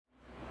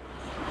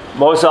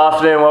Most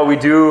often what we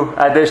do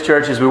at this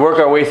church is we work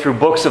our way through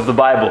books of the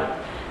Bible.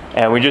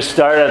 And we just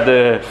start at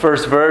the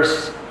first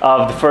verse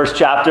of the first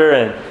chapter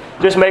and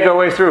just make our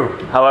way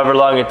through, however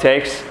long it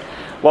takes.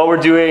 What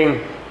we're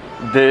doing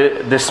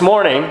this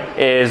morning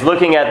is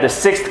looking at the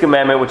Sixth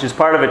Commandment, which is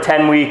part of a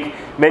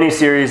 10-week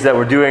mini-series that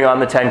we're doing on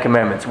the 10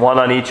 Commandments, one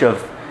on each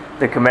of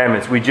the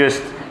commandments. We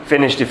just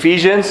finished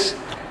Ephesians,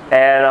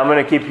 and I'm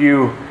going to keep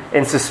you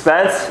in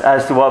suspense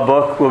as to what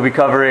book we'll be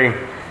covering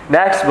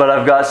next, but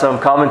I've got some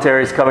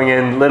commentaries coming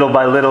in little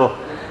by little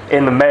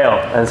in the mail,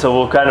 and so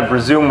we'll kind of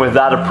resume with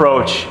that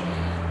approach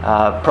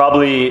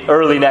probably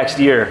early next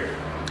year.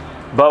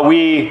 But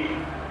we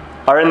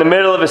are in the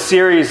middle of a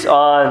series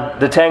on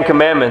the 10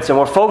 Commandments, and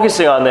we're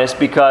focusing on this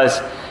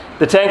because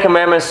the 10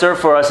 Commandments serve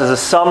for us as a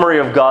summary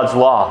of God's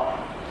law.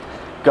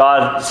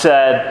 God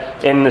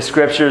said in the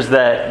scriptures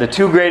that the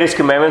two greatest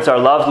commandments are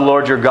love the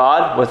Lord your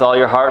God with all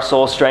your heart,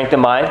 soul, strength,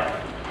 and mind,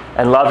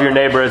 and love your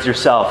neighbor as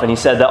yourself. And he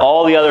said that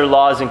all the other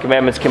laws and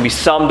commandments can be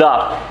summed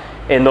up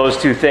in those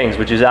two things,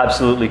 which is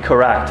absolutely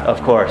correct,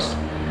 of course.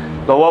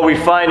 But what we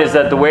find is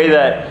that the way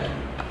that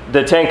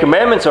the 10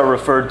 Commandments are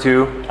referred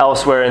to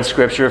elsewhere in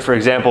Scripture, for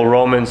example,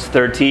 Romans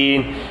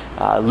 13,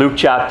 Luke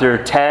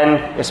chapter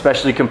 10,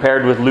 especially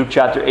compared with Luke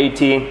chapter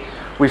 18,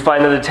 we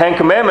find that the 10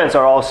 Commandments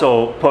are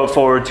also put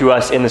forward to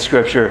us in the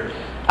Scripture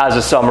as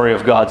a summary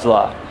of God's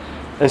law.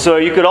 And so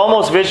you could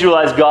almost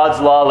visualize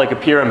God's law like a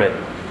pyramid.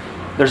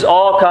 There's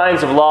all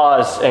kinds of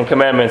laws and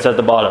commandments at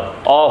the bottom.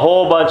 A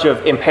whole bunch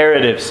of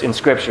imperatives in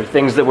Scripture,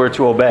 things that we're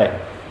to obey.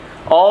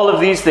 All of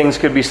these things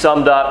could be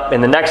summed up in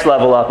the next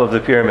level up of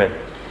the pyramid,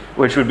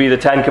 which would be the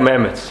 10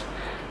 Commandments.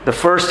 The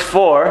first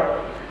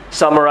four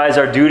summarize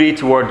our duty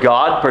toward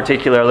God,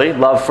 particularly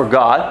love for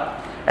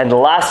God. And the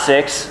last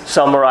six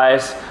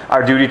summarize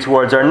our duty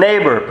towards our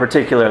neighbor,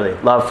 particularly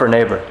love for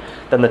neighbor.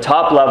 Then the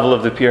top level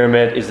of the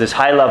pyramid is this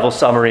high-level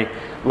summary,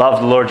 love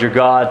the Lord your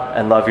God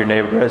and love your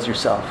neighbor as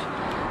yourself.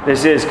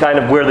 This is kind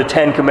of where the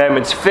 10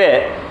 Commandments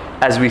fit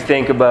as we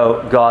think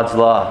about God's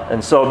law.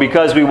 And so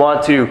because we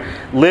want to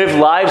live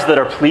lives that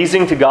are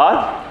pleasing to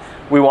God,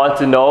 we want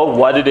to know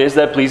what it is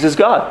that pleases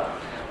God.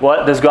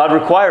 What does God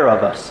require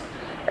of us?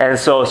 And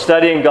so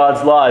studying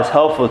God's law is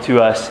helpful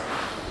to us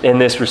in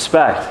this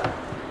respect.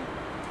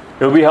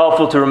 It will be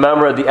helpful to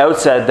remember at the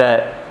outset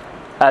that,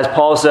 as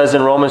Paul says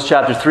in Romans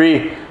chapter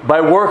 3, by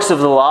works of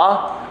the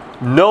law,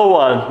 no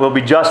one will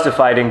be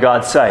justified in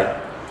God's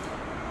sight.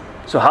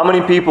 So how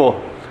many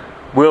people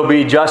will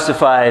be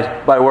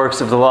justified by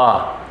works of the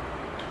law?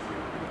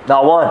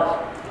 Not one.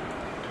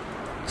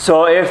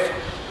 So if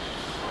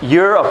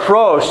your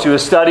approach to a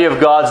study of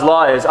God's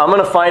law is, I'm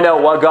going to find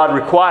out what God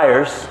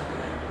requires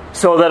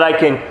so that I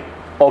can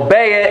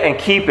obey it and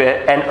keep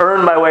it and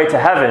earn my way to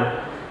heaven,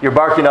 you're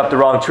barking up the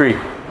wrong tree.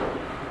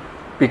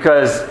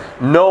 Because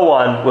no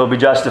one will be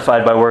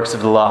justified by works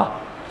of the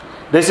law.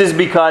 This is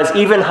because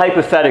even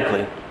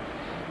hypothetically,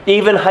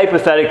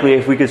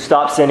 if we could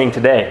stop sinning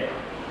today,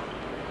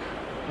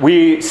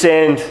 we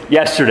sinned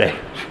yesterday.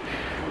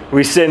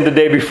 We sinned the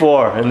day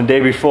before and the day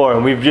before,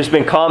 and we've just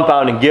been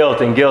compounding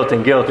guilt and guilt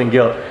and guilt and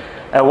guilt.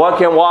 And what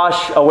can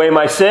wash away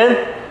my sin?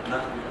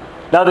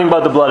 Nothing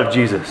but the blood of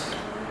Jesus.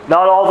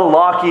 Not all the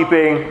law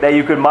keeping that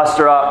you could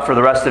muster up for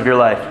the rest of your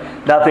life.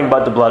 Nothing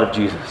but the blood of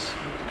Jesus.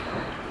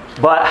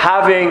 But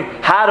having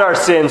had our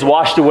sins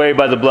washed away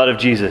by the blood of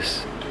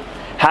Jesus,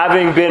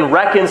 having been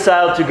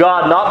reconciled to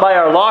God not by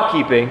our law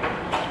keeping,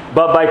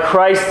 but by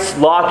Christ's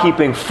law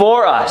keeping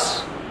for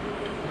us,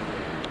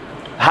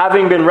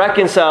 having been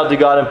reconciled to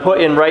God and put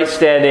in right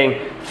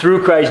standing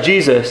through Christ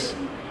Jesus,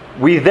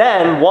 we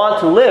then want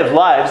to live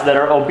lives that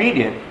are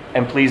obedient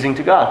and pleasing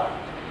to God.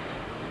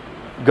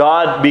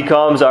 God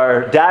becomes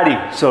our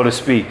daddy, so to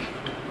speak,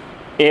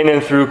 in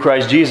and through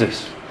Christ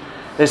Jesus.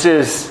 This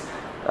is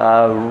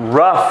a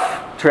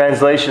rough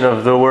translation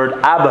of the word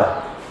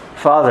Abba,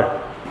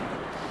 Father.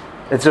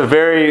 It's a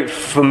very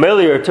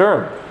familiar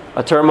term,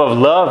 a term of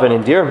love and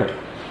endearment.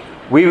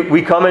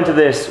 We come into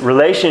this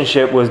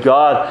relationship with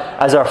God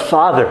as our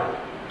Father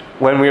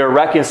when we are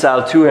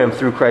reconciled to Him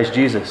through Christ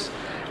Jesus.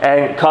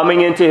 And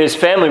coming into His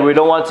family, we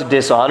don't want to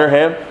dishonor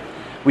Him.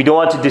 We don't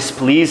want to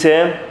displease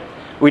Him.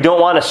 We don't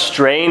want a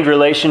strained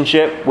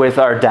relationship with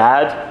our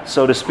dad,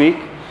 so to speak.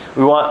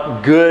 We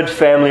want good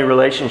family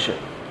relationship.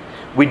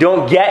 We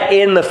don't get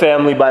in the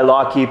family by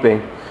law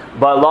keeping,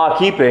 but law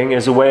keeping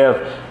is a way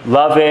of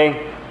loving,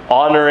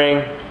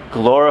 honoring,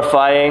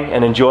 glorifying,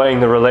 and enjoying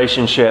the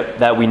relationship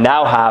that we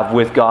now have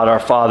with God our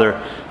Father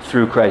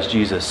through Christ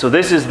Jesus. So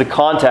this is the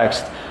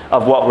context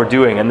of what we're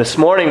doing. And this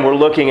morning we're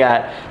looking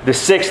at the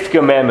Sixth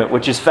Commandment,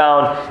 which is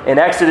found in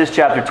Exodus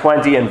chapter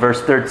 20 and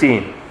verse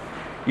 13.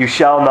 You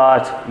shall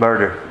not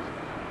murder.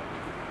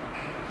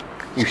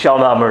 You shall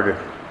not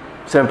murder.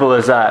 Simple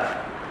as that.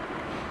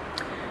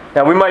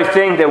 Now we might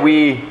think that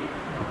we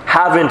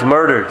haven't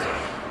murdered,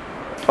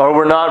 or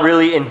we're not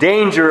really in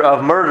danger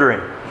of murdering,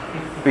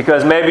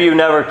 because maybe you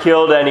never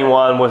killed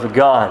anyone with a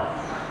gun,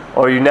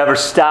 or you never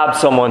stabbed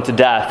someone to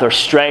death or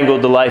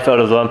strangled the life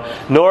out of them,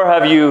 nor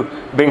have you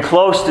been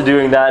close to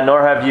doing that,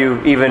 nor have you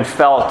even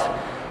felt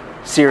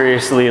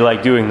seriously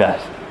like doing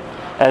that.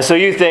 And so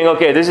you think,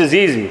 okay, this is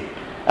easy.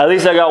 At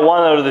least I got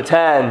 1 out of the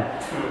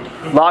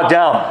 10 locked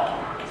down.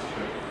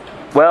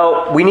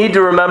 Well, we need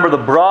to remember the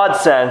broad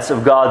sense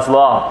of God's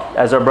law.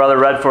 As our brother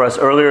read for us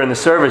earlier in the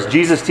service,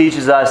 Jesus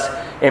teaches us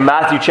in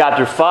Matthew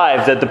chapter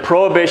 5 that the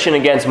prohibition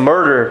against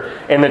murder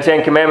in the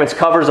 10 Commandments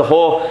covers a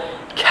whole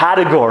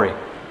category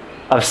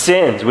of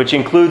sins, which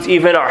includes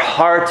even our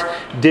heart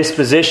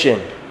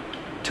disposition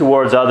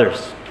towards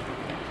others.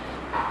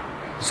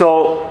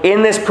 So,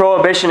 in this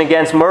prohibition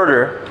against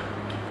murder,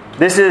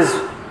 this is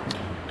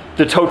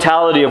the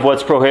totality of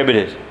what's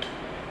prohibited.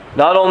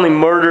 Not only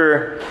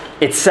murder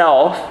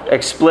itself,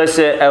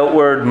 explicit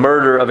outward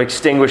murder of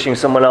extinguishing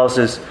someone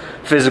else's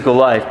physical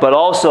life, but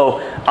also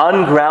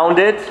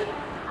ungrounded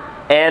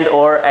and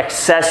or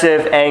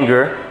excessive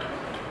anger,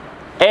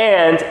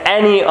 and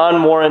any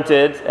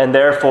unwarranted and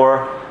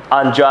therefore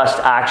unjust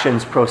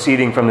actions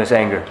proceeding from this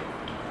anger.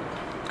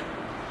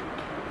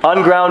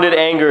 Ungrounded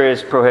anger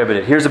is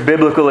prohibited. Here's a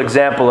biblical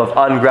example of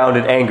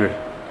ungrounded anger.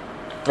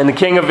 And the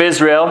king of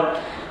Israel,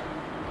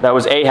 that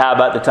was Ahab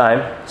at the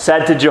time,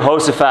 said to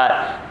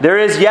Jehoshaphat, "There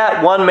is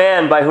yet one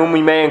man by whom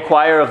we may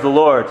inquire of the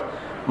Lord,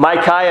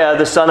 Micaiah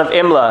the son of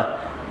Imlah,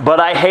 but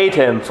I hate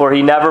him, for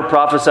he never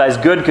prophesies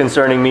good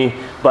concerning me,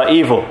 but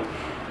evil."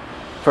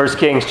 1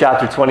 Kings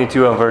chapter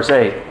 22 and verse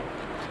 8.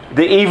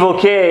 The evil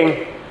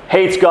king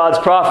hates God's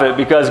prophet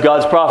because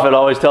God's prophet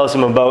always tells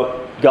him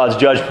about God's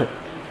judgment,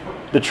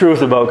 the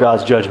truth about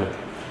God's judgment.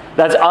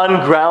 That's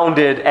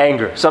ungrounded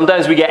anger.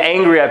 Sometimes we get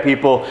angry at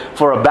people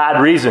for a bad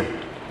reason.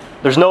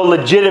 There's no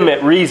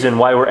legitimate reason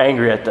why we're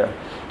angry at them.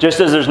 Just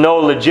as there's no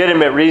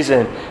legitimate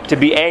reason to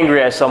be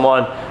angry at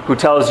someone who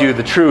tells you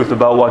the truth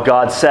about what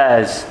God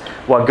says,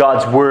 what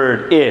God's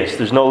word is.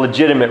 There's no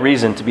legitimate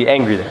reason to be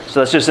angry there. So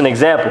that's just an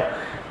example.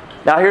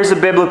 Now here's a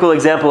biblical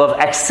example of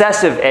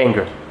excessive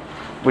anger,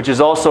 which is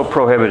also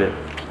prohibited.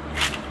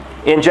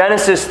 In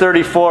Genesis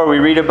 34, we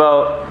read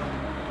about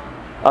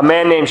a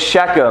man named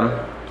Shechem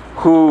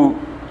who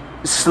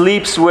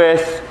sleeps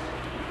with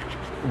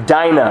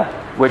Dinah,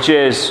 which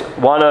is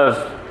one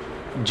of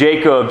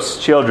Jacob's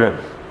children.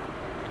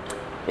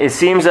 It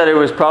seems that it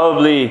was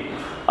probably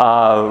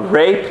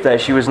rape, that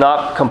she was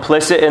not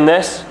complicit in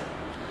this.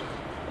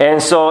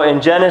 And so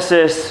in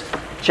Genesis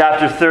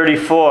chapter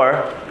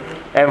 34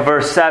 and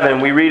verse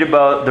 7, we read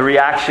about the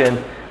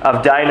reaction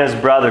of Dinah's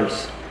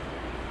brothers.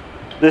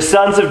 The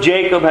sons of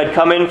Jacob had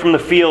come in from the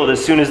field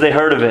as soon as they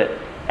heard of it,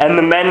 and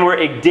the men were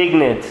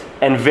indignant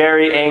and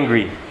very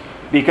angry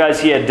because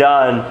he had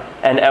done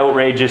an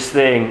outrageous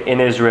thing in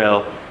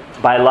Israel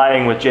by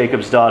lying with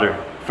Jacob's daughter.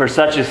 For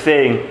such a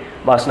thing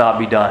must not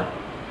be done.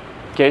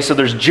 Okay, so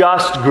there's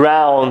just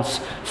grounds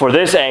for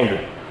this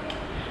anger.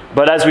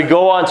 But as we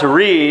go on to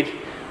read,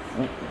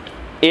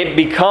 it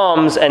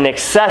becomes an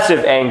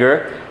excessive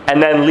anger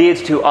and then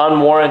leads to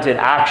unwarranted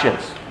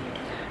actions.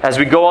 As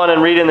we go on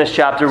and read in this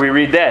chapter, we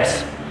read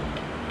this.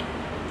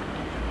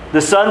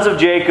 The sons of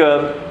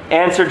Jacob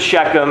answered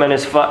Shechem and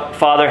his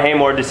father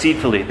Hamor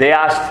deceitfully. They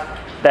asked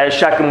that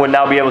Shechem would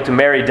now be able to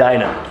marry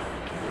Dinah.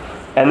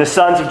 And the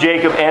sons of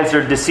Jacob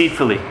answered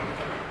deceitfully.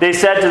 They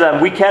said to them,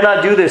 "We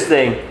cannot do this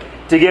thing,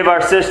 to give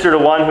our sister to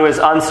one who is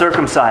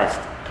uncircumcised,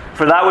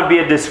 for that would be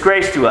a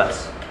disgrace to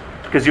us."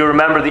 Because you'll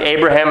remember the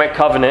Abrahamic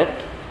covenant.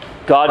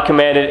 God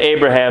commanded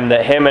Abraham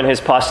that him and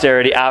his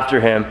posterity after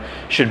him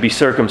should be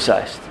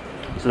circumcised.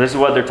 So this is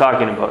what they're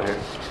talking about here.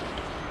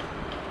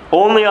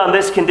 "Only on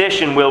this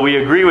condition will we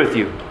agree with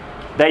you,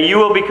 that you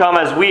will become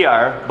as we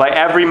are, by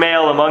every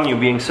male among you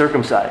being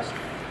circumcised.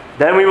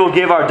 Then we will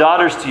give our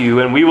daughters to you,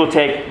 and we will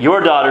take your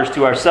daughters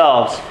to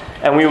ourselves,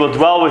 and we will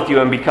dwell with you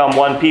and become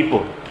one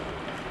people.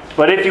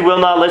 But if you will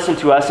not listen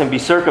to us and be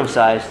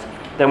circumcised,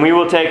 then we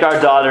will take our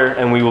daughter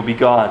and we will be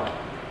gone."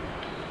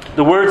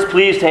 The words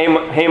pleased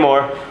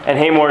Hamor and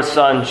Hamor's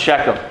son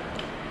Shechem.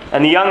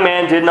 And the young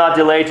man did not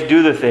delay to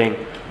do the thing,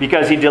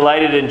 because he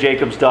delighted in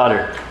Jacob's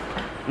daughter.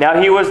 Now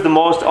he was the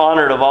most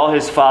honored of all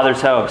his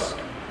father's house.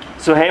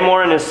 So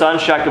Hamor and his son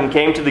Shechem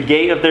came to the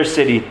gate of their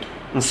city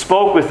and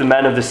spoke with the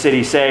men of the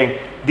city, saying,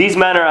 "These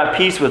men are at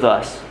peace with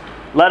us.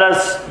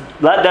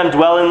 Let them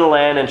dwell in the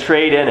land and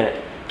trade in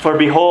it. For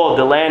behold,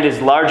 the land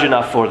is large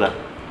enough for them.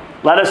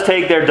 Let us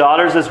take their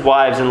daughters as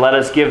wives, and let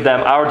us give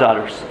them our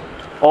daughters.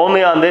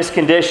 Only on this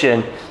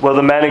condition will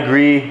the men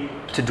agree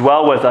to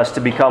dwell with us to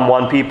become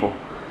one people.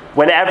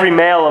 When every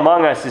male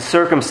among us is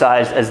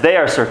circumcised as they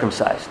are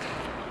circumcised,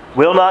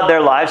 will not their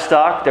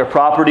livestock, their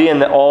property,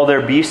 and all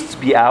their beasts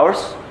be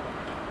ours?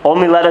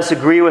 Only let us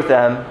agree with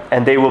them,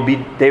 and they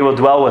will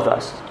dwell with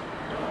us."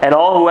 And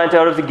all who went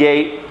out of the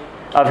gate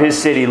of his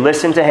city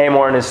listened to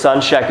Hamor and his son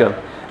Shechem,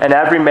 and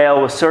every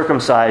male was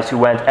circumcised who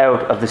went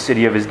out of the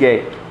city of his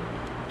gate.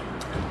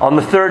 On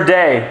the third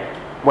day,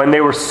 when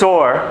they were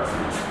sore,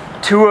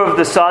 two of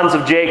the sons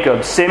of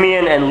Jacob,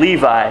 Simeon and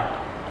Levi,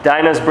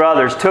 Dinah's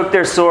brothers, took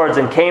their swords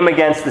and came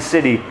against the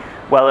city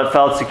while it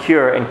felt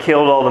secure, and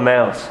killed all the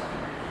males.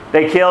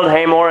 They killed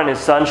Hamor and his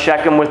son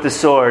Shechem with the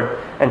sword,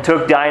 and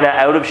took Dinah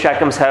out of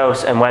Shechem's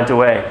house and went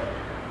away.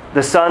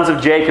 The sons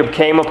of Jacob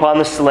came upon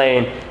the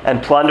slain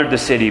and plundered the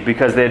city,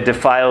 because they had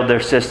defiled their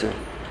sister.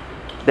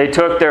 They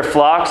took their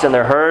flocks and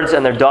their herds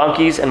and their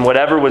donkeys and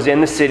whatever was in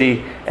the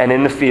city and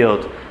in the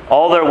field,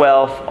 all their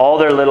wealth, all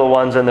their little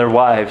ones and their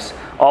wives,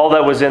 all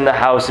that was in the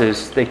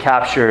houses, they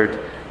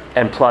captured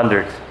and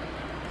plundered.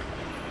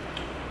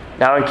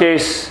 Now, in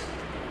case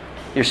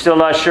you're still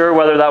not sure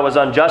whether that was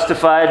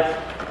unjustified,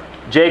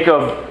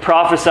 Jacob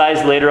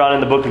prophesies later on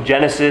in the book of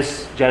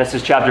Genesis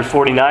chapter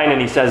 49,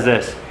 and he says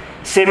this: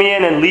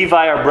 Simeon and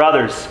Levi are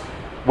brothers.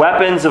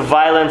 Weapons of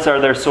violence are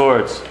their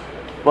swords.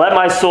 Let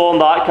my soul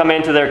not come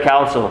into their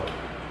counsel.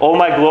 O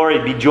my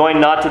glory, be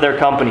joined not to their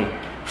company.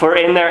 For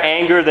in their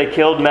anger they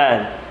killed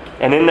men,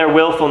 and in their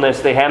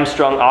willfulness they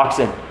hamstrung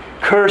oxen.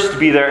 Cursed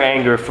be their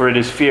anger, for it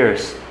is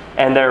fierce,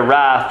 and their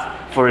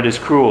wrath, for it is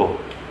cruel.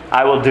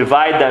 I will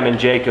divide them in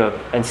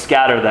Jacob and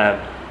scatter them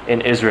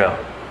in Israel.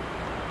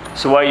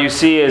 So what you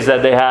see is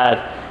that they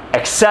had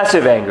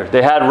excessive anger.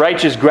 They had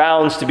righteous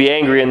grounds to be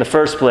angry in the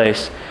first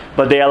place,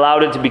 but they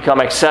allowed it to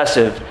become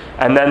excessive,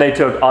 and then they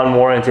took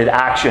unwarranted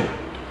action.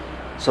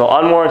 So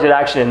unwarranted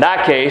action in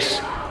that case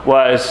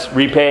was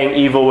repaying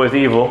evil with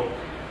evil.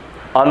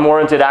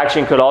 Unwarranted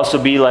action could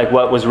also be like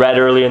what was read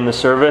early in the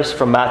service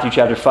from Matthew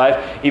chapter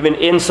 5, even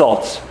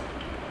insults.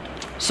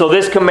 So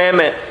this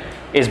commandment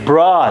is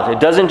broad. It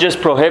doesn't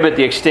just prohibit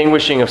the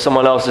extinguishing of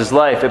someone else's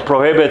life. It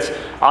prohibits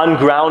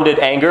ungrounded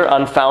anger,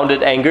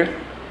 unfounded anger.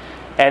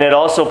 And it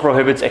also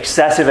prohibits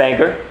excessive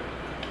anger.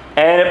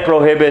 And it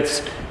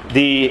prohibits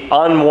the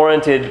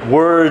unwarranted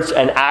words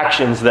and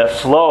actions that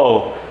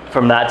flow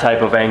from that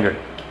type of anger.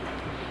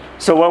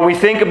 So when we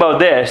think about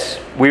this,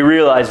 we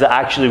realize that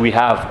actually we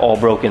have all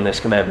broken this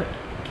commandment.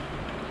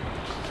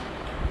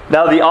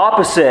 Now, the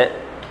opposite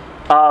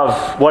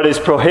of what is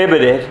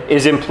prohibited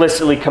is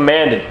implicitly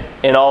commanded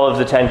in all of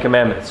the 10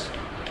 commandments.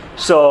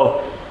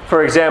 So,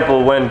 for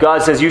example, when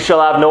God says, "You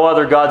shall have no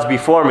other gods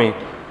before me,"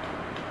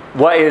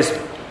 what is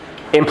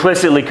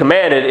implicitly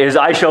commanded is,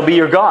 "I shall be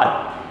your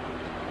God."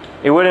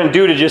 It wouldn't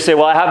do to just say,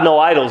 "Well, I have no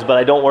idols, but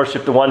I don't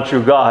worship the one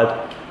true God,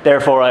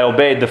 therefore I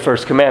obeyed the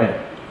first commandment."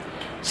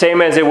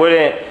 Same as it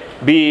wouldn't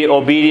be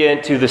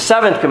obedient to the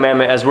 7th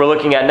commandment, as we're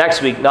looking at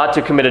next week, not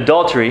to commit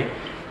adultery.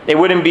 It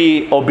wouldn't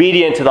be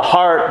obedient to the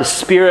heart, the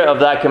spirit of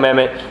that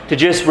commandment, to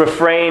just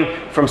refrain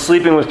from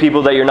sleeping with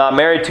people that you're not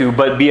married to,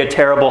 but be a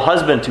terrible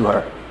husband to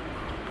her.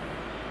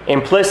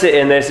 Implicit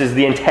in this is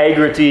the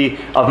integrity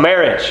of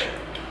marriage.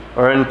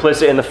 Or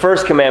implicit in the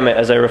first commandment,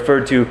 as I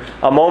referred to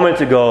a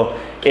moment ago,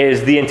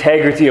 is the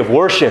integrity of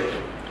worship.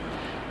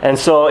 And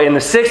so in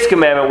the 6th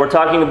commandment, we're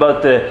talking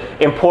about the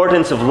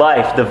importance of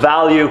life, the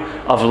value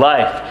of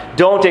life.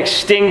 Don't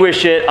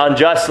extinguish it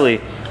unjustly.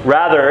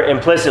 Rather,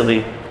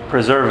 implicitly,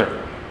 preserve it.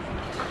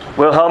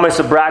 Wilhelmus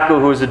of Brakel,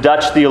 who was a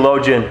Dutch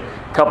theologian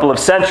a couple of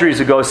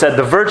centuries ago, said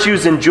the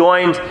virtues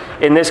enjoined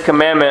in this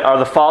commandment are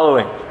the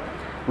following: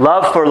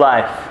 love for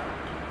life,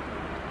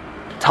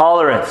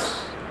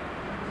 tolerance,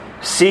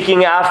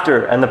 seeking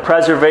after and the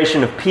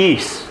preservation of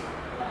peace,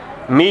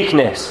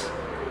 meekness,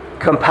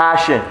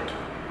 compassion,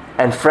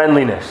 and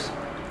friendliness.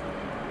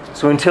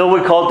 So until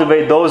we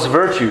cultivate those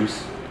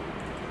virtues,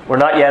 we're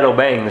not yet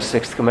obeying the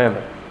 6th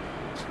commandment.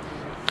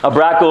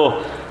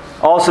 Brakel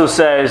also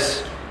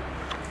says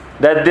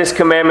that this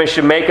commandment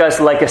should make us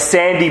like a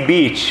sandy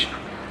beach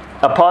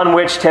upon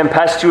which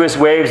tempestuous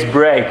waves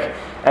break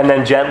and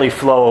then gently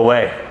flow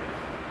away.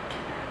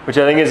 Which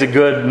I think is a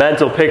good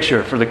mental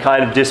picture for the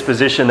kind of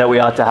disposition that we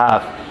ought to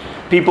have.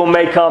 People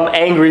may come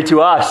angry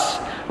to us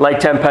like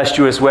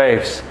tempestuous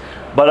waves,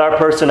 but our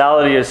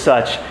personality is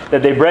such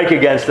that they break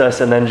against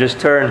us and then just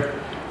turn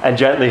and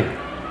gently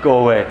go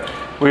away.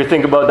 We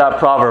think about that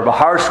proverb: a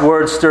harsh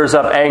word stirs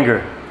up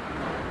anger,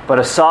 but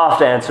a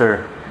soft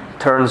answer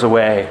turns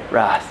away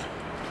wrath.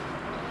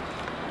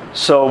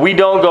 So we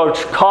don't go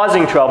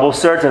causing trouble,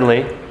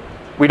 certainly.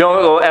 We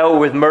don't go out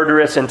with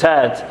murderous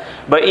intent.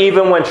 But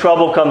even when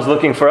trouble comes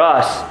looking for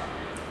us,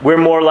 we're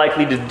more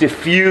likely to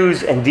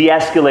diffuse and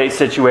de-escalate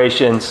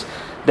situations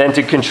than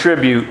to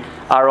contribute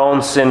our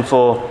own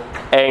sinful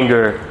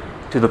anger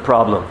to the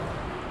problem.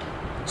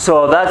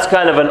 So that's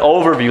kind of an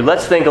overview.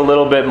 Let's think a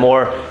little bit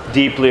more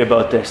deeply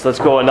about this. Let's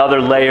go another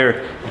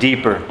layer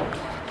deeper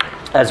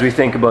as we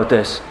think about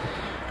this.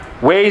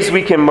 Ways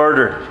we can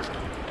murder.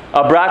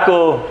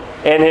 Brakel,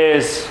 in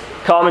his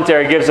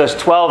commentary, gives us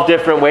 12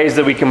 different ways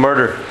that we can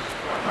murder.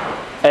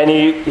 And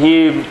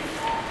he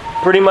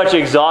pretty much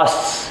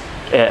exhausts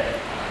it.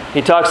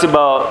 He talks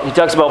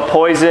about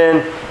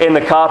poison in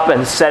the cup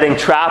and setting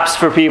traps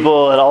for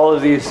people and all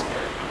of these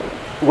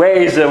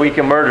ways that we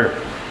can murder.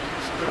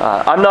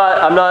 I'm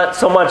not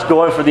so much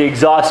going for the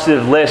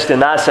exhaustive list in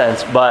that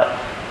sense, but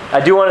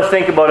I do want to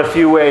think about a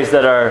few ways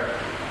that are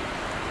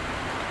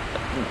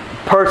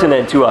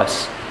pertinent to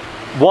us.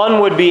 One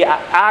would be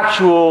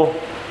actual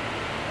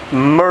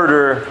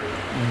murder,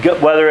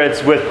 whether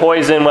it's with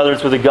poison, whether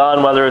it's with a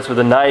gun, whether it's with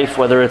a knife,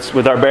 whether it's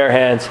with our bare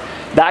hands.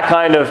 That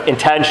kind of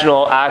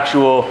intentional,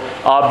 actual,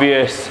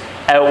 obvious,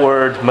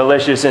 outward,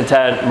 malicious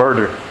intent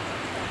murder.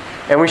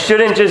 And we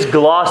shouldn't just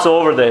gloss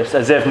over this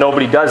as if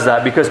nobody does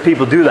that, because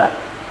people do that.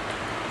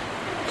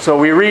 So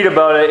we read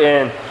about it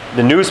in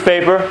the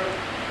newspaper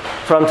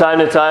from time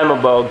to time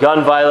about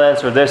gun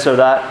violence or this or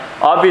that.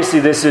 Obviously,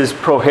 this is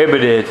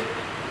prohibited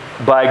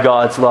by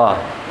God's law.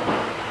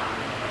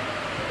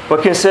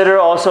 But consider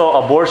also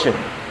abortion.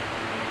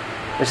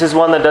 This is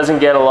one that doesn't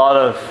get a lot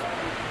of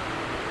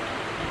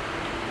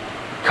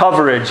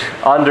coverage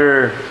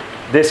under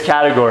this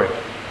category.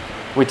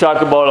 We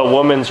talk about a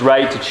woman's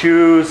right to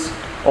choose,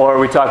 or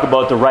we talk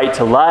about the right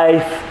to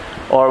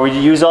life, or we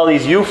use all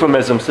these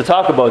euphemisms to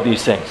talk about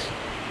these things.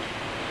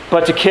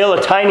 But to kill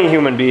a tiny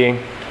human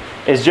being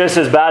is just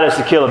as bad as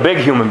to kill a big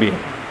human being.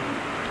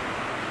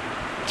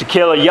 To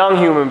kill a young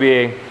human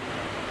being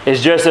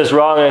is just as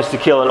wrong as to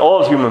kill an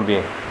old human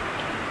being.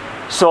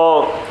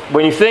 So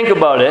when you think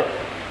about it,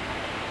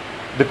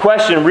 the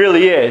question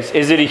really is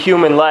it a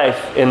human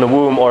life in the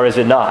womb or is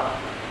it not?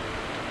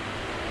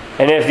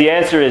 And if the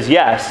answer is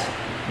yes,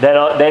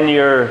 then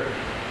your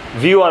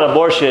view on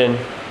abortion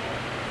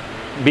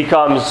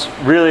becomes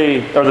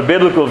really, or the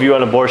biblical view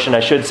on abortion,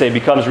 I should say,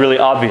 becomes really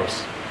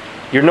obvious.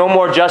 You're no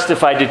more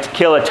justified to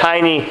kill a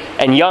tiny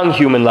and young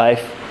human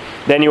life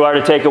than you are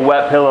to take a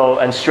wet pillow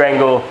and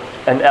strangle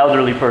an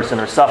elderly person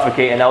or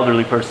suffocate an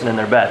elderly person in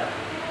their bed.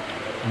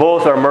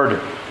 Both are murder.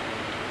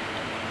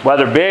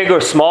 Whether big or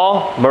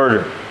small,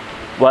 murder.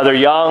 Whether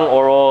young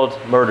or old,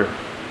 murder.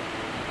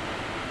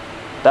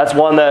 That's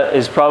one that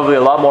is probably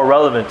a lot more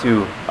relevant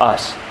to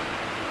us.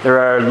 There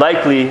are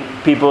likely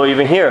people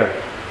even here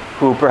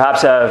who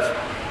perhaps have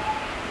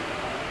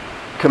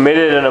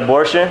committed an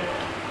abortion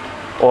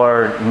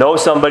or know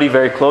somebody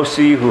very close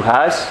to you who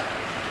has.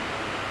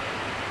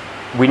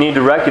 We need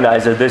to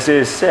recognize that this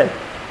is sin.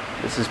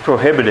 This is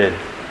prohibited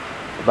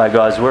by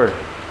God's word.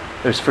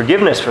 There's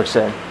forgiveness for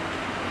sin,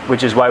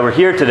 which is why we're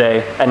here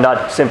today and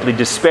not simply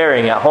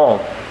despairing at home.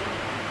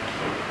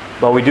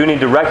 But we do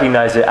need to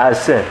recognize it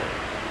as sin.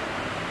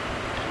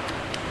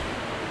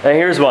 And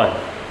here's one.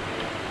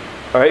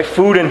 All right,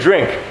 food and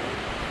drink.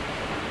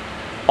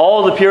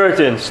 All the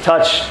Puritans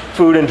touched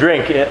food and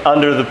drink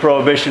under the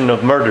prohibition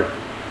of murder,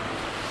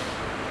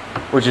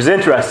 which is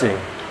interesting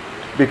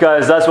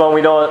because that's one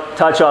we don't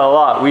touch on a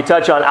lot. We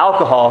touch on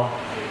alcohol,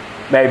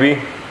 maybe.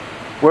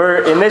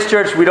 In this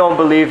church, we don't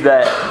believe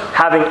that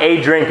having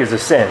a drink is a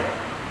sin.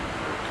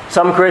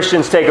 Some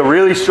Christians take a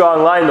really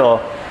strong line, though,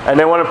 and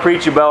they want to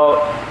preach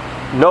about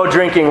no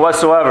drinking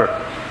whatsoever.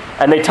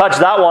 And they touch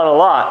that one a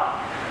lot.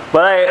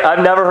 But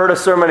I've never heard a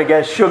sermon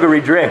against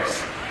sugary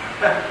drinks.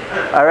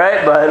 All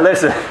right? But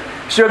listen,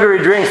 sugary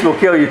drinks will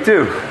kill you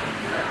too.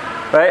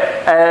 Right?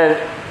 And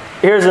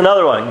here's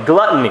another one.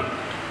 Gluttony.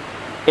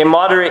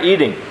 Immoderate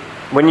eating.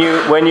 When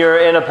you're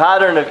in a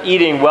pattern of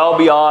eating well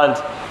beyond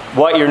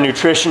what your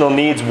nutritional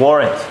needs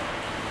warrant.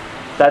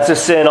 That's a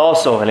sin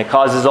also, and it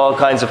causes all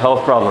kinds of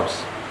health problems.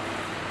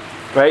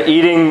 Right?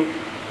 Eating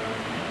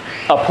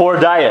a poor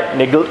diet,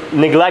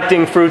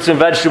 neglecting fruits and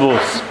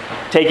vegetables,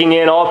 taking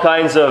in all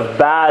kinds of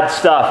bad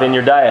stuff in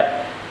your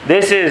diet.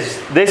 This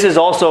is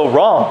also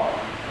wrong.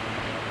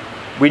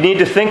 We need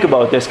to think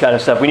about this kind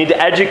of stuff. We need to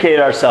educate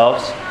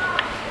ourselves.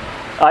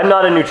 I'm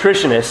not a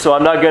nutritionist, so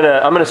I'm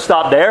gonna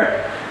stop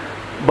there.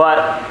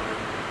 But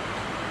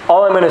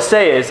all I'm going to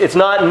say is it's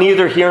not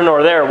neither here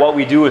nor there what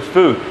we do with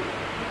food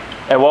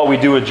and what we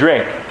do with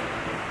drink.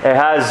 It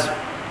has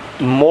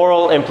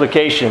moral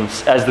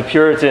implications, as the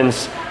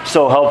Puritans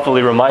so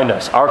helpfully remind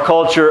us. Our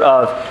culture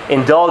of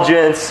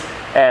indulgence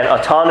and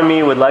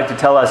autonomy would like to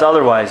tell us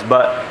otherwise.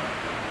 But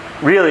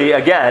really,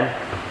 again,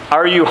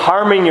 are you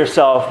harming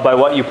yourself by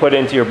what you put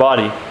into your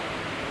body?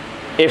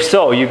 If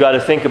so, you got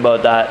to think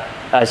about that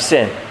as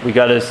sin. We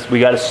got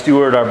to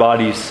steward our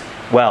bodies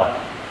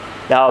well.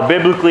 Now,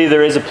 biblically,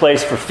 there is a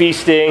place for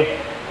feasting.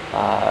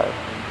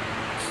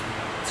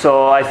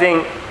 So I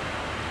think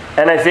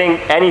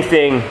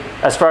anything,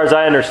 as far as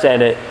I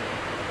understand it,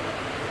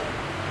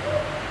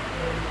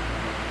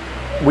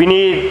 we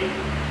need,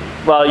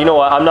 well, you know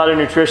what, I'm not a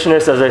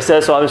nutritionist, as I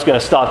said, so I'm just going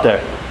to stop there.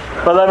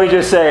 But let me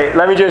just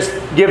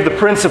give the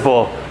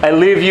principle and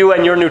leave you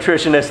and your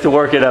nutritionist to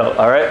work it out,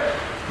 all right?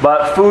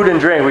 But food and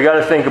drink, we got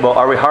to think about,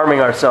 are we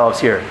harming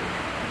ourselves here?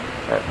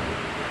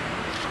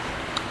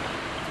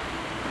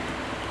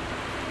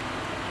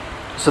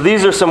 So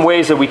these are some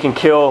ways that we can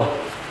kill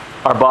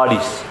our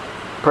bodies.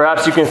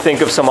 Perhaps you can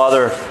think of some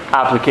other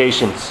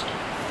applications.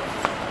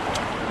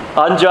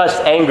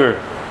 Unjust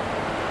anger.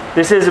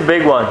 This is a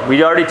big one.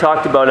 We already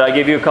talked about it. I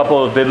gave you a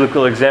couple of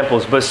biblical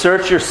examples. But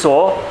search your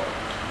soul.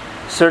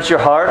 Search your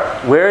heart.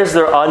 Where is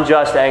there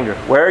unjust anger?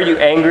 Where are you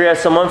angry at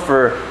someone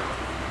for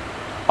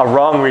a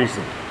wrong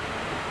reason?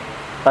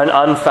 An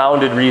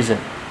unfounded reason.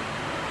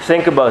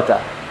 Think about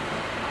that.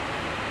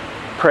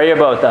 Pray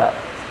about that.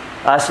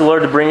 Ask the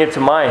Lord to bring it to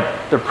mind.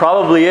 There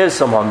probably is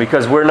someone,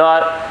 because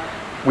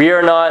we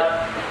are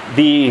not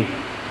the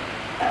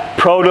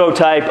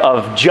prototype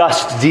of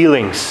just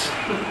dealings.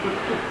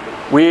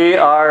 We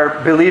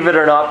are, believe it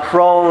or not,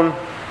 prone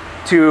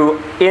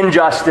to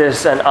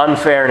injustice and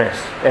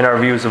unfairness in our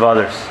views of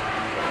others.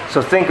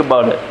 So think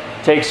about it.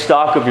 Take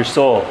stock of your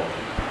soul.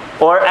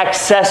 Or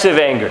excessive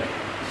anger.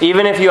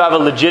 Even if you have a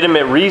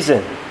legitimate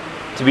reason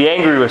to be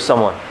angry with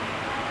someone,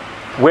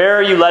 where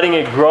are you letting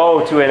it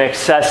grow to an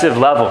excessive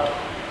level?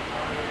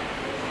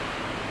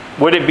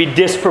 Would it be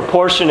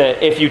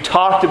disproportionate if you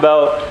talked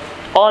about,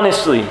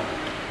 honestly,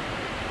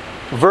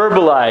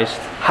 verbalized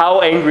how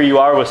angry you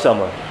are with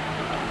someone?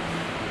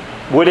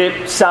 Would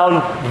it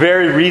sound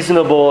very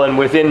reasonable and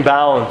within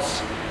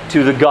bounds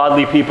to the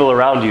godly people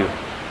around you?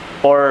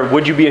 Or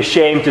would you be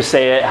ashamed to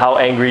say it, how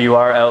angry you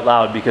are out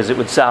loud, because it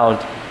would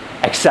sound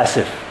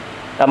excessive?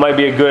 That might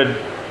be a good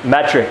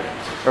metric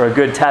or a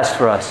good test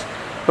for us.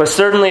 But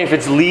certainly if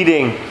it's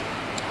leading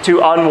to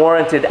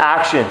unwarranted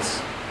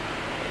actions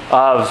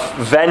of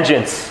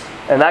vengeance,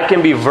 and that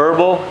can be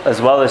verbal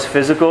as well as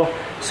physical,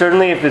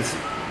 certainly if it's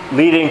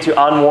leading to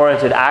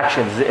unwarranted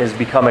actions, it has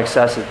become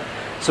excessive.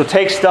 So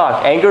take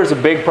stock. Anger is a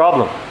big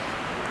problem.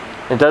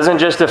 It doesn't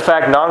just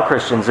affect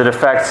non-Christians, it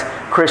affects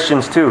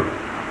Christians too.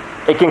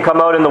 It can come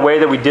out in the way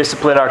that we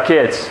discipline our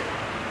kids.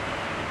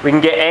 We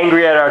can get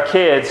angry at our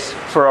kids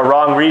for a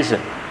wrong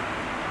reason.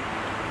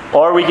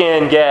 Or we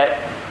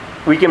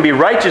can be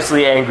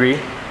righteously angry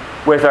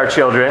with our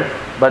children,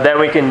 but then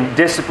we can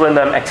discipline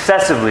them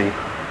excessively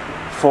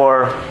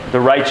for the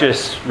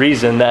righteous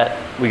reason that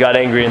we got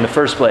angry in the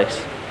first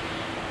place.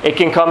 It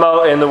can come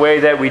out in the way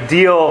that we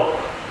deal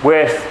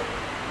with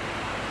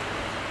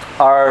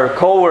our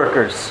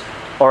co-workers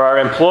or our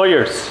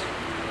employers.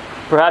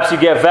 Perhaps you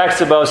get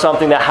vexed about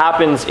something that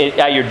happens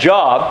at your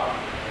job,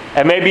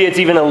 and maybe it's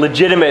even a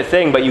legitimate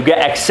thing, but you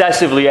get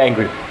excessively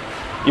angry.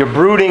 You're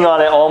brooding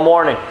on it all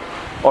morning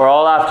or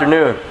all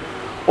afternoon.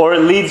 Or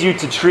it leads you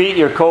to treat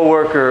your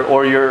coworker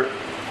or your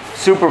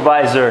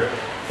supervisor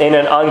in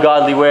an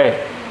ungodly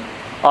way.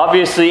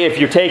 Obviously, if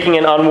you're taking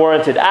an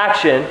unwarranted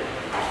action,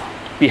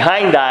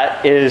 behind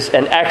that is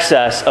an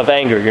excess of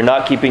anger. You're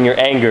not keeping your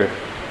anger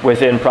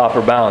within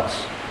proper bounds.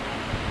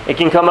 It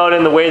can come out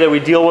in the way that we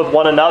deal with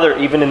one another,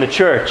 even in the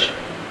church.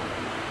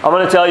 I'm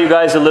going to tell you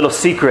guys a little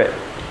secret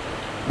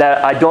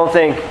that I don't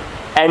think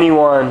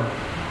anyone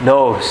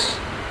knows.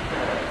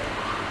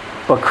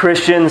 But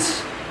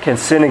Christians can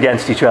sin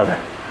against each other.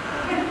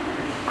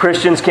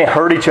 Christians can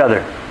hurt each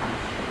other.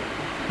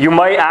 You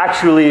might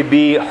actually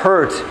be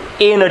hurt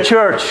in a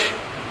church.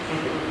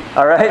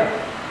 All right?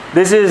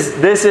 This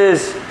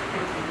is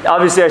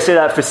obviously I say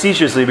that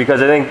facetiously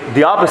because I think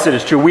the opposite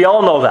is true. We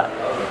all know that.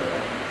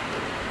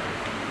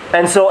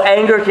 And so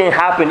anger can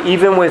happen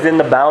even within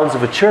the bounds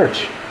of a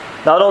church.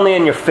 Not only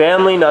in your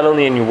family, not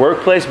only in your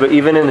workplace, but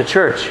even in the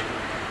church.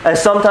 And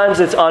sometimes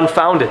it's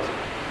unfounded.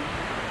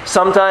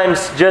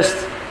 Sometimes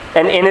just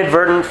an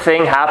inadvertent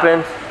thing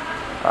happened,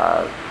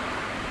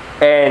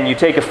 and you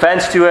take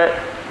offense to it.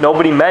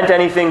 Nobody meant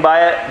anything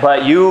by it,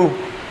 but you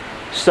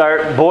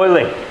start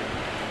boiling.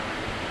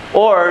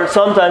 Or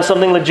sometimes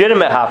something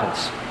legitimate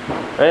happens.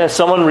 Right?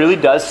 Someone really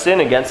does sin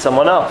against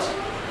someone else.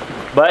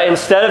 But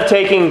instead of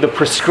taking the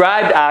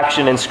prescribed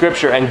action in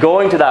Scripture and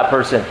going to that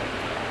person,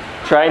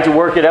 trying to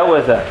work it out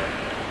with them,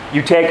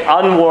 you take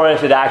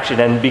unwarranted action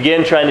and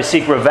begin trying to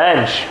seek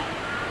revenge,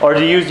 or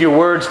to use your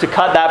words to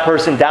cut that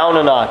person down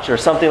a notch, or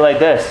something like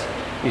this.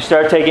 You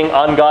start taking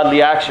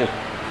ungodly action.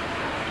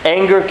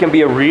 Anger can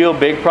be a real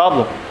big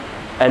problem.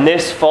 And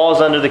this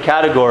falls under the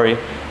category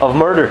of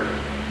murder,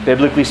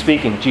 biblically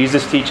speaking.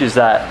 Jesus teaches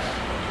that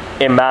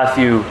in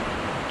Matthew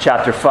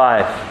chapter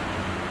 5.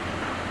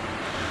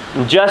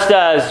 And just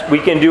as we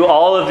can do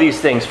all of these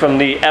things, from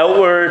the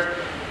outward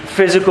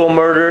physical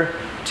murder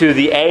to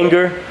the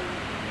anger,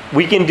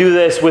 we can do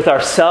this with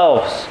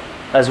ourselves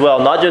as well.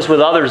 Not just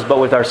with others, but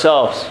with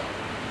ourselves.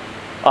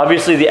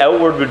 Obviously, the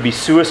outward would be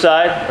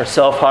suicide or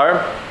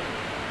self-harm.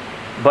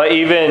 But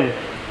even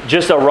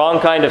just a wrong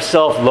kind of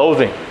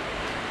self-loathing,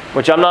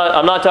 which I'm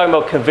not talking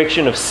about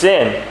conviction of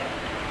sin.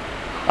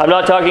 I'm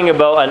not talking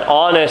about an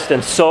honest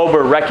and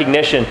sober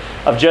recognition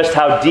of just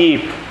how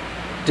deep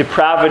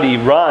depravity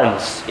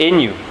runs in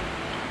you.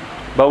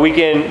 But we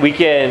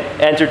can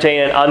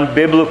entertain an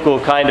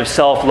unbiblical kind of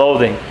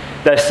self-loathing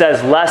that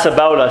says less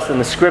about us than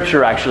the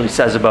Scripture actually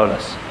says about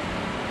us.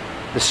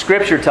 The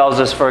Scripture tells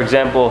us, for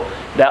example,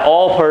 that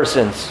all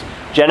persons,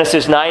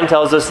 Genesis 9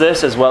 tells us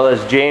this, as well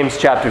as James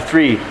chapter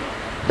 3,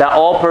 that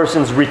all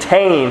persons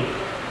retain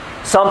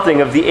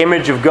something of the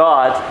image of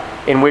God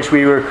in which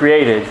we were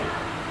created.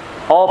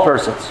 All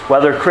persons,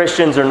 whether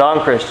Christians or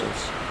non-Christians.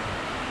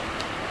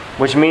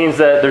 Which means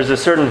that there's a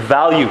certain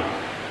value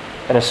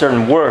and a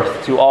certain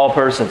worth to all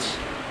persons.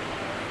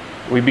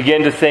 We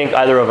begin to think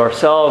either of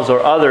ourselves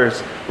or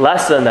others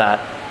less than that.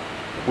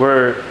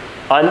 We're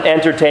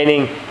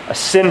entertaining a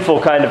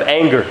sinful kind of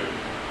anger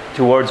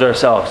towards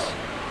ourselves.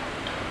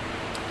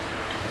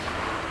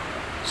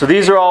 So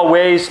these are all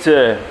ways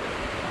to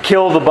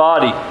kill the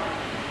body,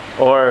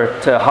 or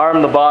to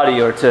harm the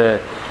body, or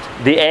to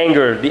the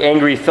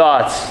angry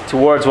thoughts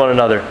towards one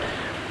another.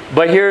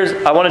 But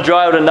I want to draw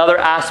out another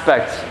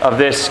aspect of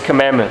this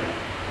commandment.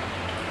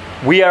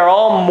 We are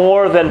all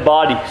more than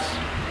bodies.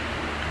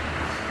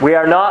 We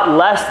are not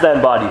less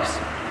than bodies,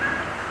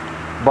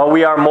 but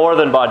we are more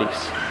than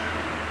bodies.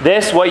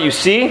 This, what you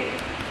see,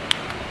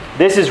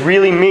 this is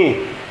really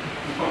me.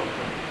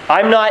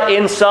 I'm not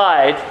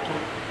inside,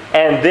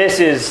 and this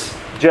is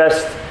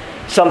just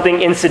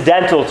something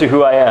incidental to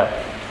who I am.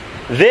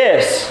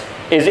 This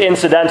is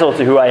incidental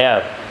to who I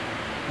am.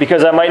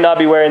 because I might not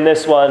be wearing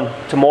this one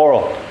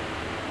tomorrow.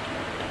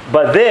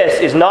 But this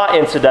is not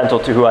incidental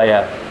to who I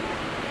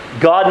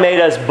am. God made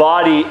us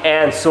body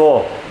and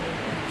soul.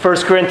 1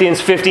 Corinthians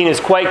 15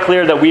 is quite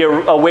clear that we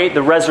await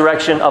the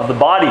resurrection of the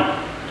body,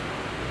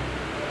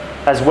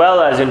 as well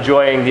as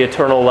enjoying the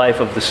eternal life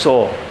of the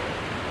soul.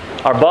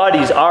 Our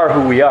bodies are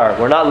who we are.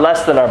 We're not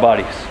less than our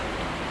bodies,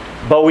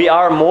 but we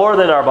are more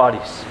than our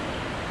bodies.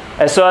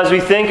 And so as we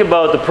think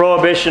about the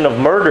prohibition of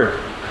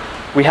murder,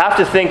 we have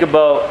to think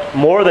about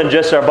more than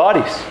just our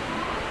bodies.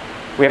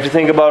 We have to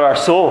think about our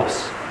souls.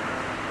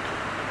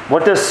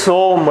 What does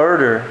soul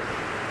murder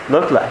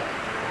look like?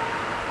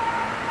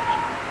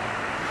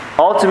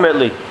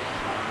 Ultimately,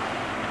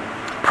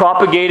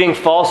 propagating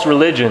false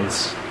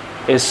religions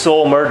is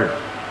soul murder.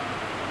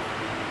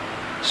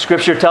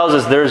 Scripture tells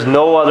us there is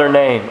no other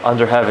name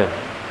under heaven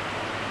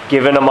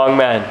given among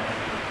men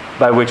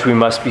by which we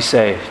must be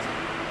saved.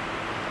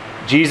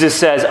 Jesus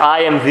says,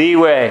 I am the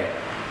way,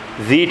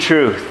 the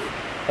truth,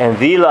 and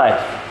the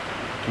life.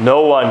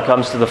 No one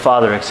comes to the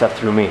Father except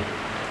through me.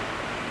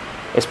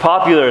 It's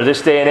popular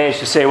this day and age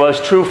to say, well,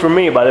 it's true for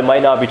me, but it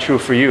might not be true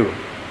for you.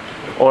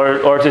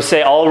 Or to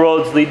say all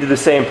roads lead to the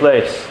same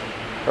place.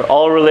 Or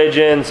all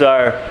religions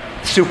are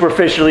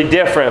superficially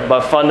different,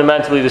 but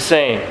fundamentally the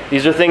same.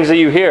 These are things that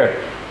you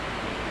hear.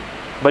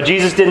 But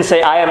Jesus didn't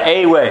say, I am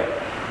a way,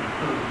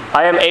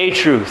 I am a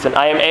truth, and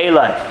I am a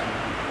life.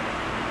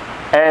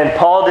 And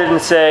Paul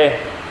didn't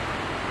say,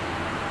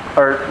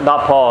 or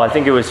not Paul, I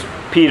think it was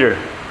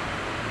Peter.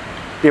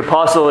 The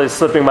apostle is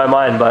slipping my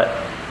mind, but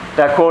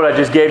that quote I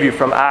just gave you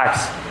from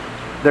Acts,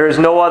 there is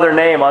no other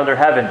name under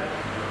heaven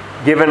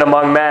given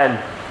among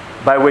men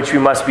by which we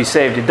must be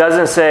saved. It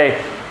doesn't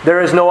say,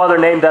 there is no other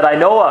name that I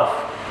know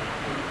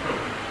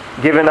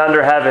of given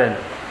under heaven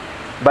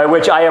by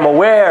which I am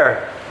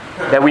aware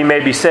that we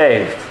may be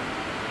saved.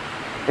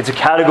 It's a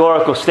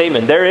categorical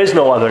statement. There is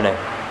no other name.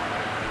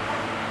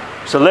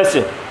 So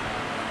listen,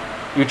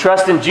 you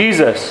trust in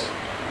Jesus,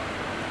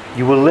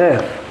 you will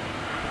live.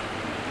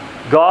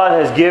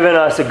 God has given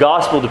us a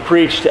gospel to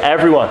preach to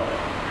everyone,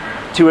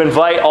 to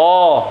invite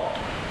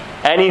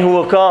any who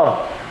will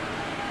come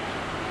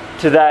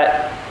to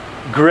that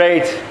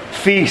great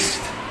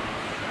feast.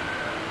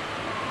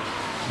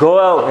 Go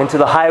out into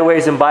the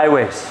highways and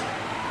byways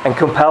and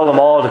compel them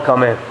all to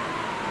come in.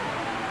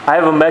 I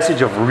have a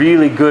message of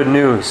really good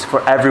news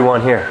for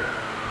everyone here.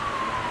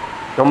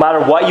 No matter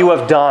what you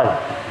have done,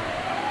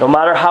 no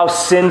matter how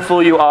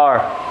sinful you are,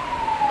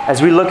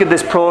 as we look at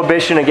this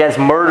prohibition against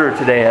murder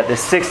today, at the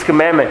Sixth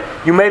Commandment,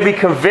 you may be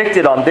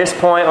convicted on this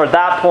point or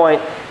that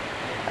point,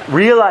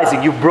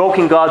 realizing you've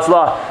broken God's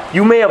law.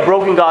 You may have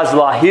broken God's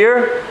law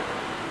here.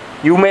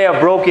 You may have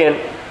broken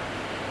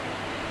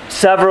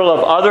several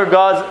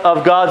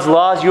of God's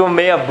laws. You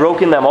may have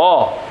broken them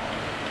all.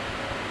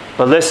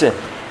 But listen,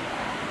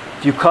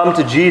 if you come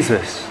to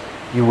Jesus,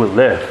 you will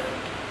live.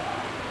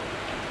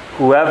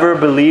 Whoever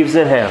believes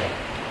in Him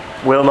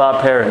will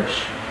not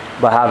perish,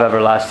 but have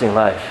everlasting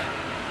life.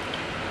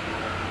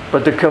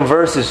 But the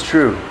converse is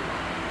true.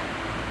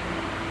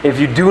 If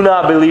you do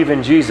not believe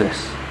in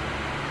Jesus,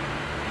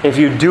 if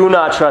you do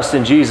not trust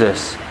in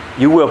Jesus,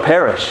 you will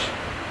perish.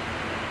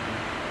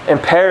 And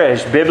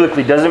perish,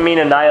 biblically, doesn't mean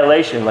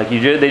annihilation. Like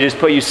they just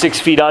put you 6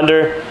 feet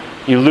under,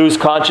 you lose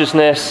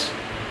consciousness,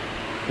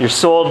 your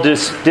soul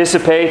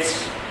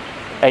dissipates,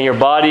 and your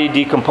body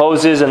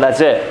decomposes, and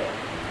that's it.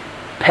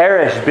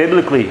 Perish,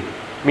 biblically,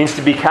 means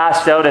to be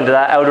cast out into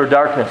that outer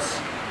darkness,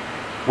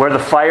 where the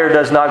fire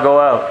does not go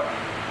out,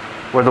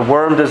 where the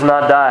worm does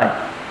not die,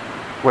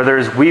 where there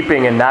is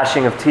weeping and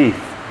gnashing of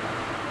teeth.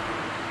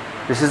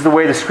 This is the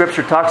way the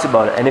Scripture talks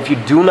about it. And if you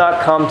do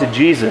not come to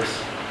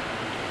Jesus,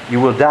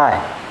 you will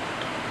die.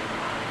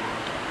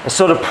 And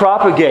so to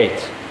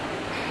propagate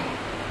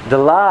the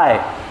lie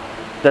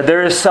that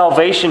there is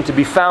salvation to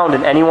be found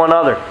in anyone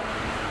other,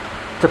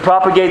 to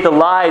propagate the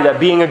lie that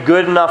being a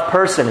good enough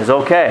person is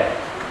okay,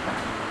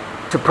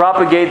 to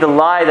propagate the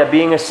lie that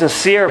being a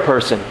sincere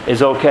person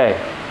is okay,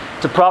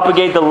 to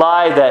propagate the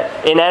lie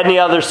that in any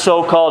other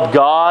so-called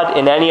God,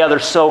 in any other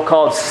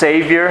so-called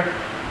Savior,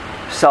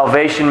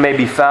 salvation may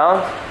be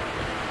found.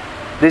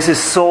 This is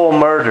soul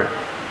murder,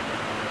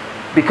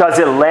 because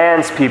it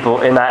lands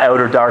people in that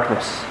outer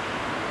darkness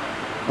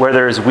where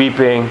there is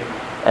weeping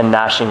and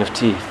gnashing of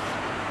teeth.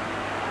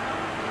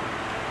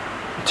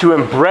 To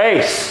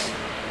embrace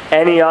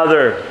any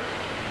other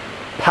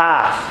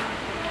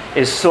path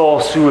is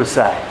soul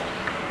suicide.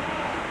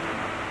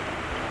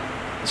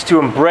 It's to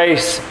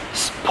embrace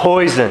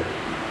poison.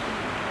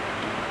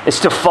 It's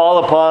to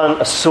fall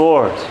upon a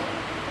sword.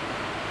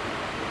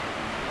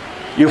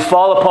 You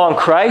fall upon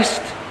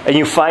Christ and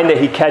you find that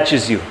He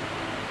catches you.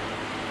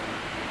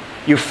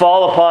 You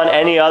fall upon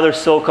any other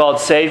so-called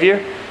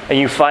Savior and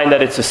you find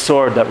that it's a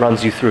sword that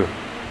runs you through.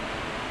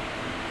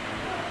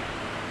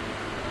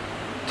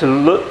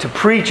 To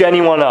preach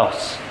anyone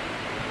else,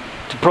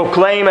 to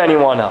proclaim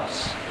anyone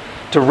else,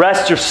 to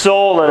rest your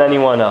soul on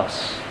anyone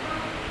else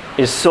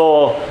is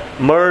soul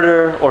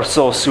murder or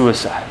soul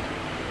suicide.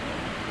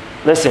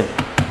 Listen,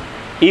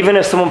 even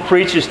if someone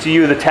preaches to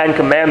you the 10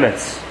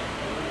 Commandments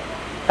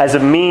as a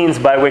means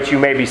by which you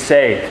may be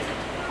saved.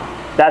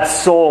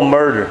 That's soul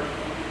murder.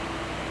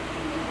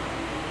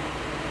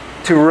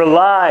 To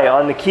rely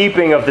on the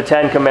keeping of the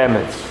 10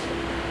 Commandments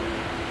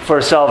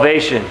for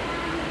salvation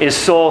is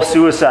soul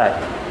suicide.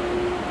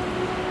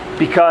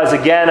 Because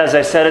again, as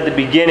I said at the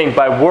beginning,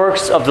 by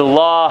works of the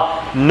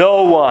law,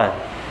 no one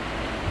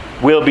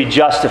will be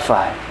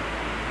justified.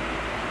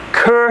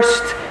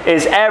 Cursed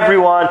is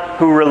everyone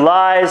who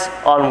relies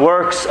on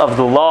works of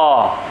the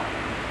law.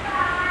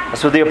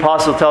 That's what the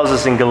apostle tells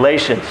us in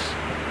Galatians.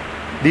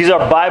 These are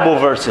Bible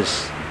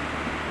verses.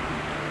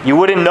 You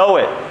wouldn't know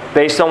it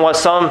based on what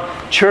some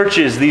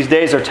churches these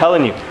days are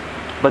telling you.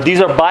 But these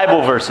are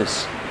Bible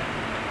verses.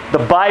 The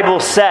Bible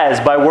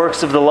says, by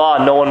works of the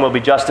law, no one will be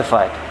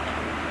justified.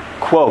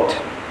 Quote,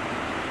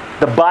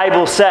 the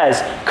Bible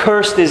says,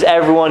 cursed is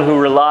everyone who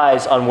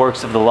relies on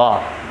works of the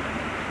law.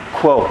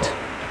 Quote.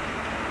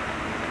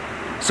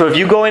 So if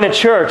you go in a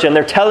church and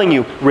they're telling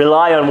you,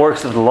 rely on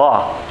works of the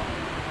law,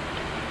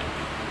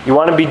 you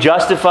want to be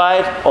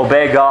justified,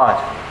 obey God,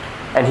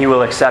 and He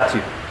will accept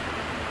you.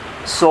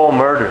 Soul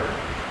murder.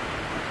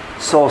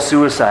 Soul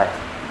suicide.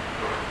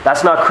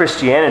 That's not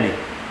Christianity.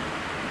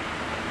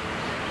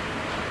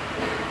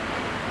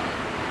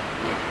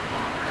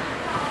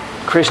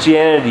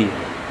 Christianity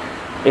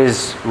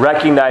is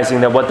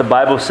recognizing that what the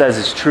Bible says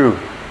is true.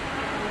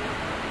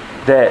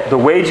 That the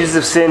wages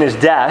of sin is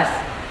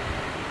death,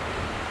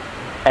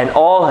 and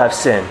all have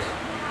sinned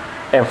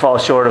and fall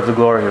short of the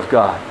glory of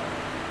God.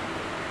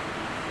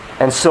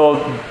 And so,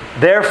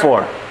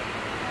 therefore,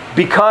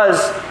 because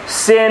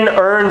sin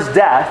earns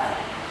death,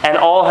 and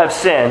all have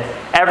sinned,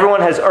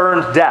 everyone has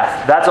earned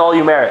death. That's all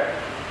you merit,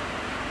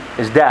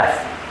 is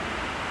death.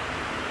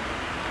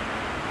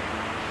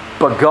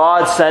 But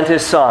God sent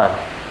His Son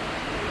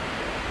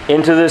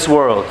into this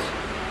world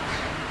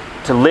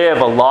to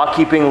live a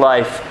law-keeping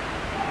life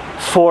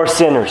for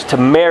sinners, to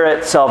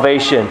merit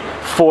salvation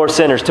for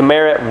sinners, to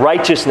merit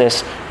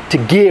righteousness to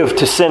give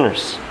to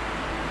sinners.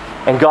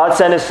 And God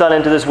sent His Son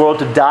into this world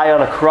to die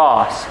on a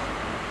cross,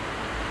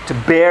 to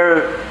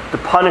bear the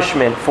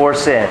punishment for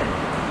sin,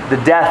 the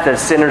death that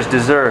sinners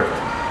deserved,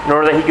 in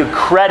order that He could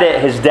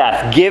credit His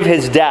death, give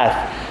His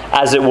death,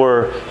 as it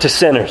were, to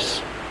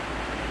sinners.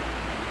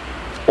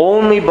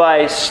 Only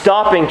by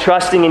stopping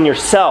trusting in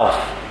yourself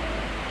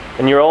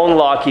and your own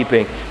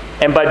law-keeping,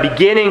 and by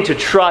beginning to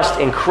trust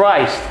in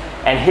Christ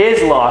and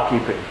His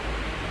law-keeping,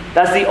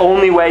 that's the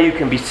only way you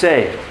can be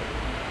saved.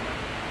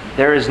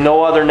 There is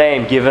no other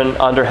name given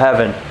under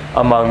heaven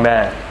among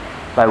men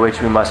by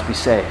which we must be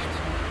saved.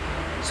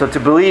 So to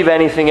believe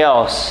anything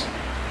else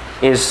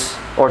is,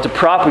 or to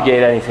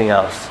propagate anything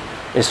else,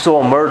 is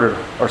soul murder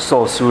or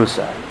soul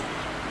suicide.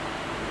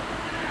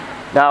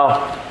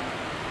 Now,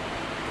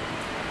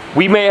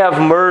 we may have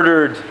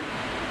murdered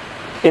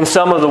in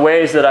some of the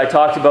ways that I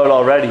talked about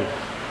already.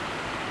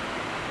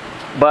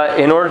 But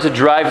in order to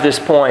drive this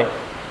point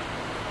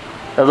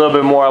a little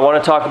bit more, I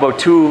want to talk about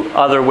two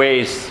other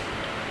ways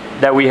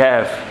that we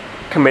have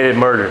committed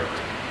murder.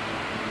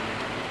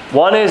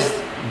 One is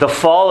the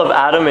fall of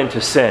Adam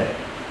into sin.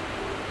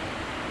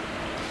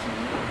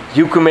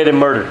 You committed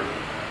murder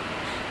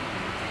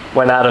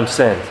when Adam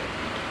sinned.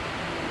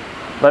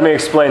 Let me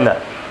explain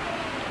that.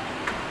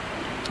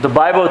 The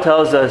Bible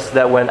tells us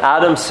that when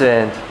Adam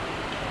sinned,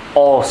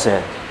 all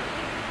sinned.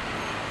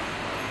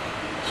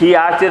 He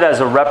acted as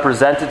a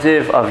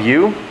representative of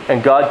you,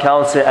 and God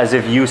counts it as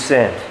if you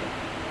sinned.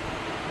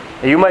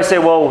 And you might say,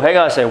 well, hang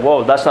on a second,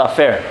 whoa, that's not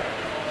fair.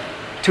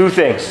 Two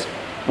things.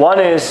 One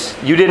is,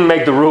 you didn't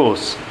make the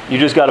rules. You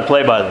just got to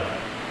play by them.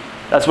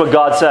 That's what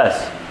God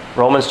says.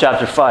 Romans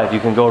chapter 5, you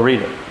can go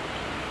read it.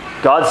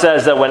 God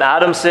says that when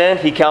Adam sinned,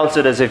 He counts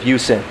it as if you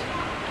sinned.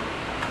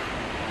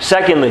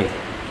 Secondly,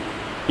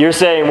 you're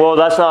saying, well,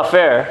 that's not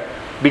fair,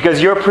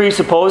 because you're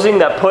presupposing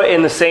that put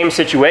in the same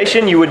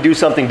situation, you would do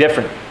something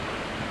different.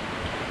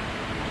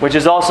 Which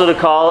is also to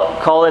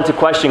call into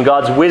question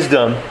God's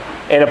wisdom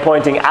in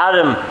appointing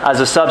Adam as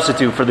a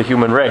substitute for the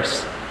human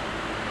race.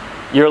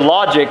 Your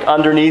logic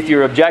underneath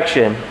your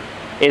objection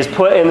is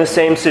put in the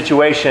same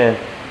situation,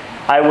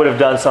 I would have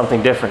done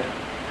something different.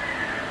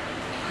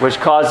 Which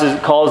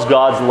calls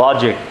God's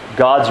logic,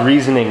 God's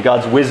reasoning,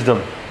 God's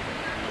wisdom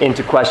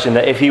into question.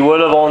 That if He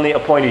would have only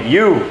appointed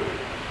you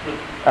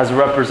as a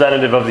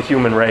representative of the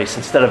human race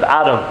instead of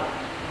Adam,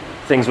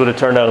 things would have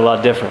turned out a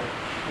lot different.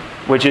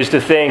 Which is to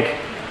think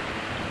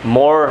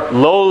more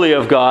lowly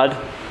of God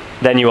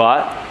than you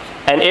ought.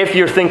 And if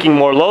you're thinking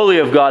more lowly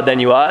of God than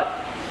you ought,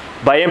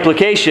 by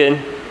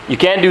implication, you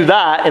can't do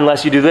that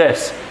unless you do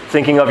this,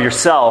 thinking of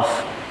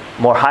yourself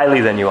more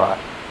highly than you ought.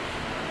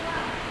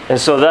 And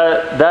so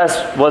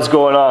that's what's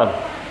going on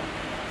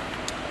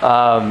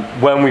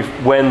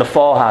when the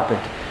fall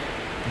happened.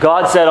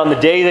 God said, on the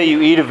day that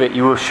you eat of it,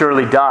 you will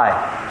surely die.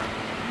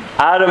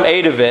 Adam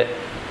ate of it.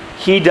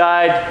 He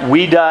died,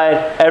 we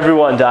died,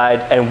 everyone died,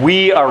 and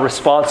we are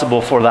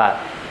responsible for that.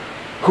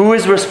 Who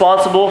is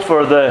responsible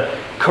for the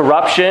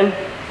corruption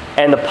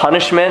and the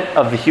punishment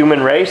of the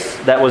human race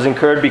that was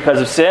incurred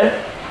because of sin?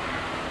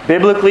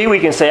 Biblically, we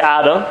can say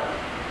Adam,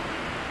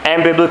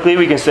 and biblically,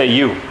 we can say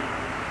you.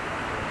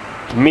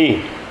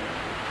 Me.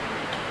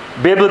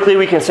 Biblically,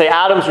 we can say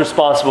Adam's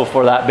responsible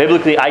for that.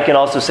 Biblically, I can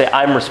also say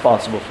I'm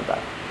responsible for that.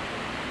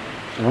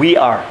 We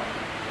are.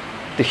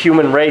 The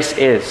human race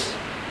is.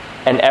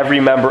 And every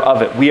member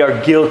of it. We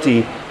are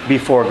guilty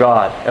before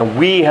God. And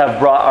we have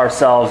brought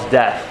ourselves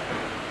death.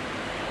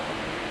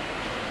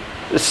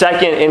 The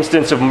second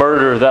instance of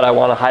murder that I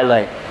want to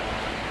highlight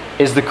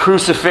is the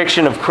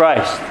crucifixion of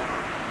Christ.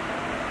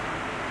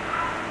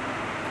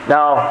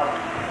 Now,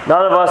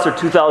 none of us are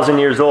 2,000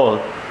 years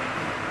old.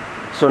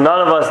 So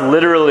none of us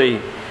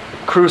literally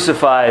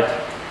crucified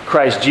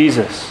Christ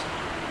Jesus.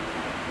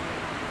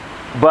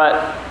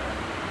 But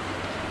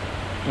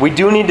we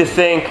do need to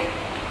think,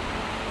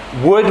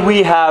 would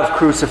we have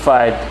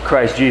crucified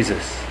Christ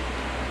Jesus?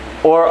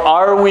 Or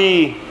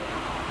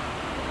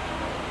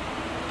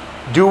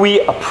do we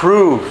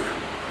approve?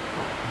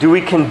 Do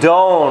we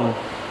condone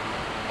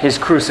his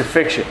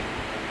crucifixion?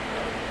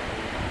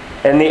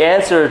 And the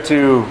answer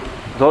to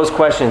those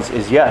questions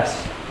is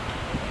yes.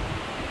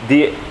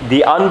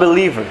 The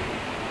unbeliever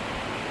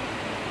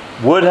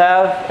would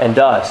have and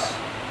does.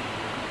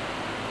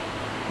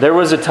 There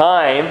was a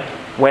time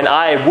when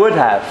I would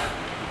have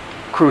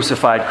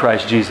crucified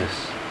Christ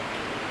Jesus.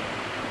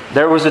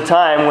 There was a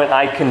time when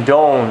I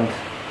condoned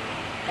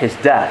his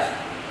death.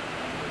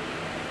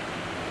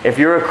 If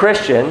you're a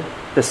Christian,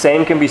 the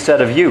same can be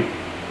said of you.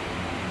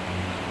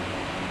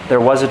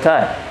 There was a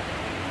time.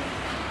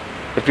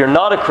 If you're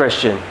not a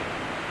Christian,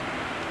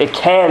 it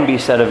can be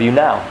said of you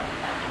now.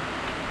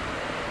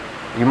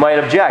 You might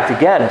object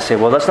again and say,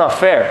 well, that's not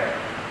fair.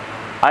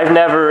 I've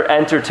never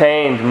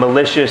entertained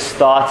malicious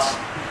thoughts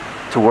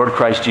toward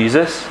Christ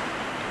Jesus.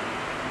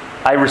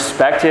 I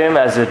respect him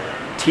as a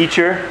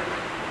teacher.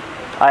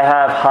 I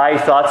have high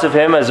thoughts of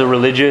him as a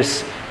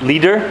religious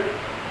leader.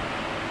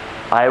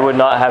 I would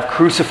not have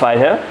crucified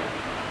him.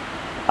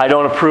 I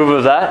don't approve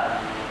of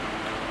that.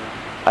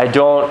 I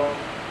don't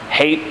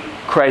hate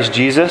Christ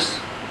Jesus.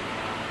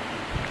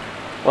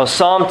 Well,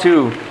 Psalm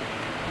 2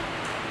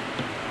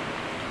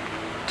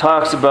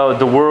 talks about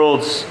the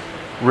world's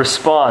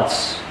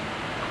response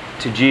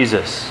to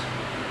Jesus.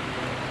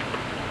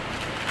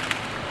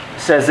 It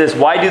says this,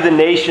 "Why do the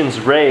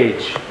nations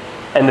rage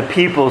and the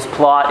peoples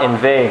plot in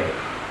vain?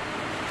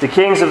 The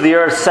kings of the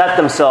earth set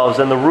themselves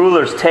and the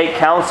rulers take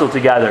counsel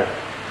together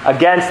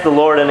against the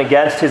Lord and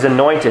against his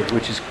anointed,"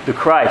 which is the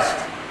Christ,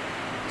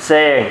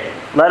 saying,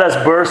 "Let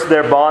us burst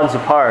their bonds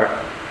apart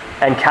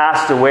and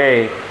cast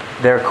away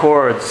their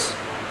cords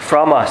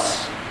from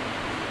us."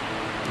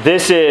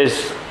 This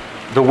is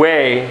the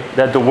way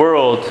that the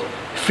world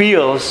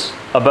feels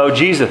about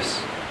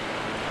Jesus.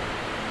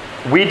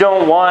 We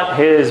don't want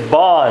his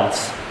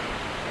bonds.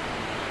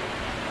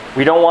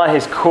 We don't want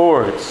his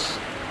cords.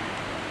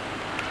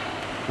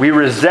 We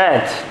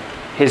resent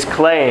his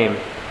claim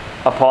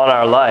upon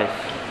our life.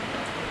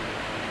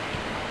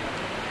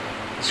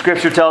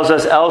 Scripture tells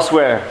us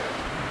elsewhere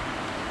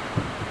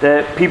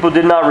that people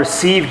did not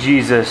receive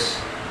Jesus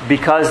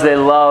because they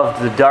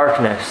loved the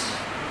darkness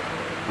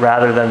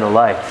rather than the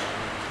light.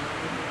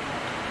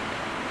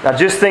 Now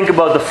just think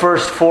about the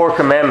first 4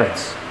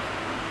 commandments.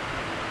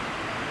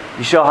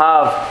 You shall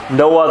have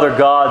no other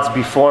gods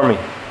before me.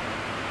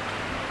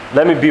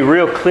 Let me be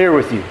real clear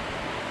with you.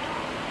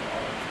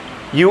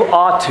 You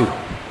ought to,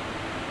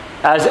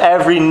 as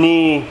every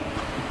knee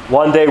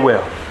one day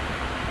will,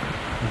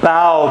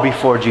 bow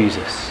before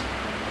Jesus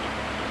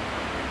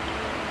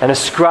and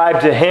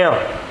ascribe to him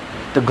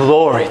the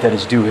glory that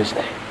is due his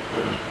name.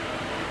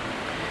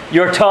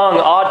 Your tongue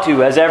ought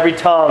to, as every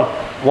tongue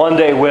one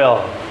day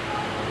will,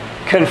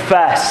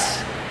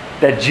 confess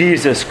that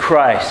Jesus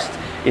Christ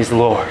is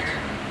Lord.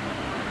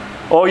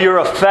 Oh, your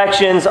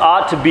affections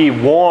ought to be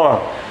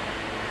warm,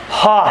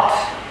 hot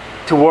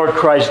toward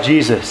Christ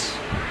Jesus.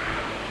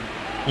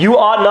 You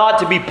ought not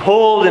to be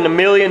pulled in a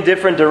million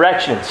different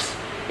directions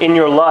in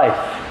your life.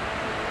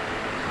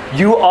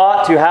 You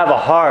ought to have a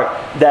heart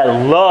that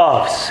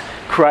loves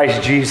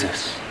Christ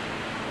Jesus.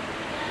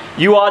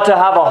 You ought to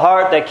have a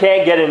heart that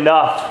can't get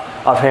enough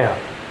of him.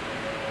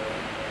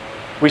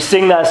 We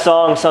sing that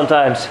song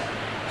sometimes,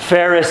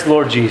 "Fairest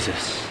Lord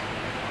Jesus,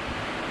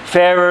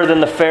 fairer than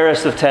the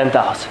fairest of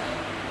 10,000.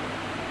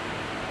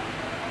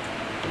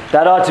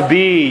 That ought to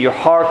be your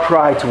heart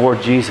cry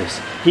toward Jesus.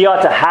 He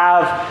ought to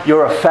have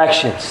your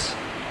affections.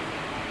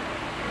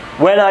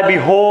 When I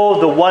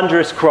behold the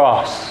wondrous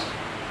cross,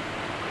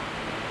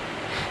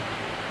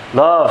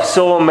 love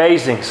so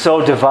amazing,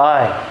 so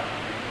divine,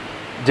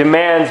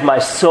 demands my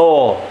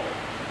soul,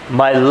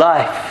 my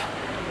life,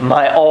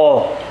 my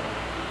all.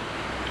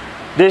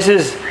 This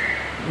is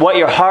what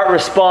your heart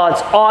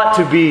response ought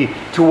to be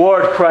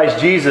toward Christ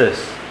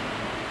Jesus.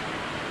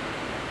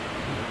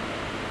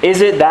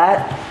 Is it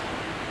that?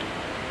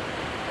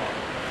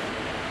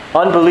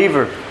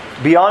 Unbeliever,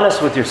 be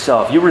honest with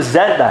yourself. You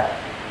resent that.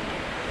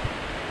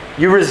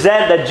 You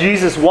resent that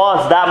Jesus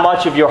wants that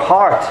much of your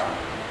heart.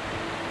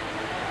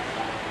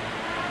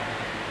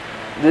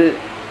 The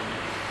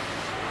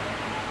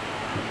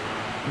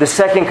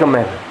second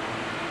commandment.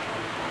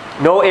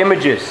 No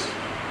images.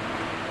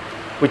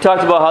 We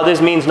talked about how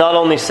this means not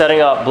only setting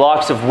up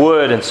blocks of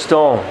wood and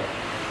stone,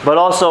 but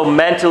also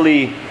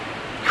mentally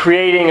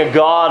creating a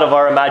God of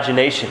our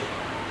imagination.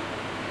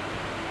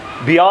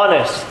 Be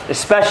honest,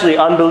 especially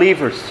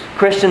unbelievers.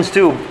 Christians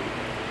too,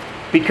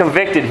 be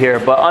convicted here,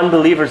 but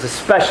unbelievers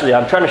especially.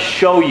 I'm trying to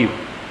show you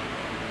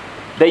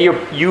that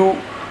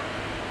you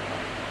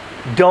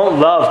don't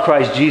love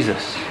Christ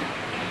Jesus.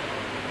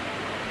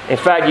 In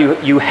fact,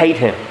 you hate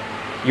Him.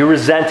 You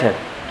resent Him.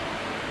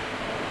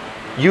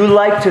 You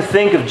like to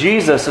think of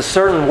Jesus a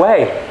certain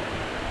way.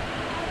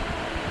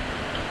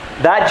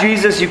 That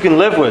Jesus you can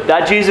live with.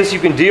 That Jesus you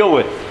can deal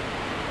with.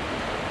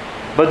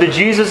 But the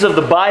Jesus of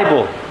the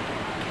Bible,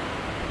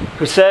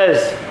 who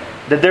says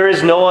that there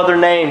is no other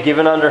name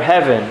given under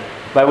heaven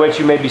by which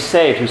you may be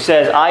saved, who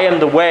says, I am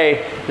the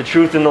way, the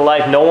truth, and the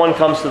life. No one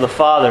comes to the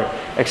Father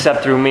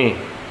except through me.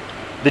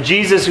 The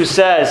Jesus who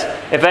says,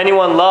 if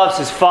anyone loves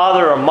his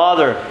father or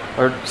mother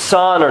or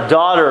son or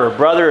daughter or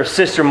brother or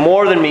sister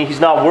more than me, he's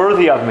not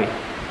worthy of me.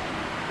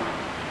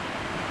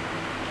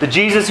 The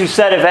Jesus who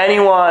said, if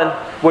anyone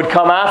would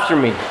come after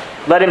me,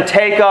 let him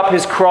take up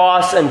his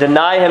cross and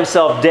deny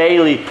himself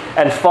daily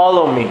and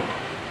follow me.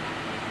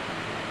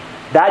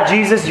 That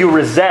Jesus you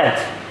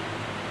resent.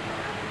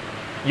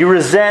 You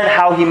resent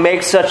how He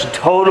makes such a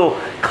total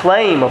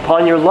claim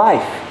upon your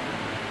life.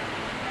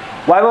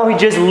 Why won't He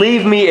just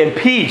leave me in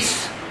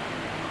peace?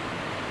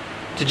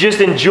 To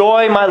just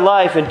enjoy my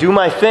life and do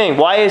my thing?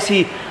 Why is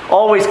He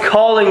always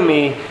calling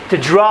me to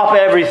drop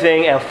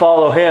everything and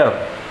follow Him?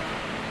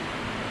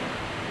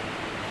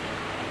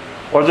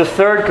 Or the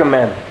third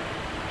commandment.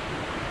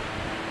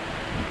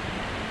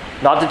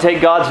 Not to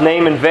take God's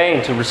name in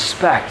vain, to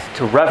respect,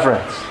 to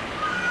reverence.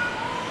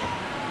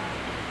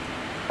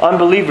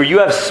 Unbeliever, you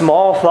have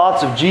small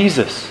thoughts of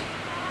Jesus,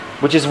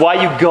 which is why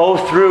you go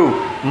through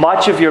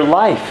much of your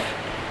life,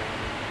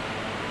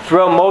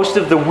 throughout most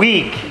of the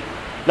week,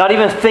 not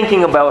even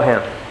thinking about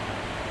Him.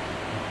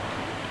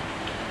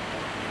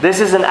 This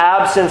is an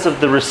absence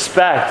of the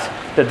respect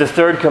that the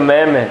third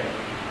commandment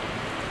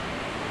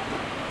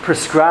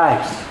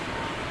prescribes.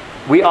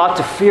 We ought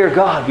to fear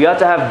God. We ought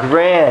to have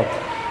grand,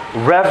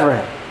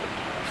 reverent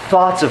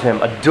thoughts of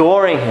Him,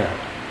 adoring Him,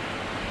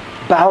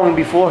 bowing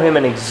before Him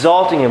and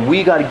exalting Him.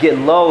 We got to get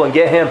low and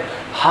get Him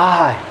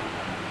high.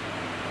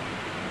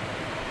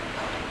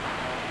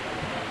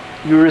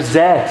 You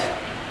resent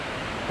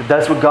that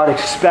that's what God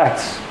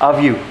expects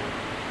of you.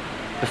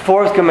 The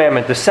fourth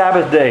commandment, the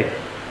Sabbath day.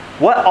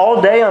 What,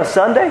 all day on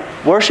Sunday?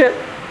 Worship?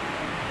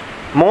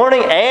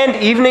 Morning and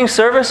evening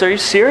service? Are you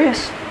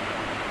serious?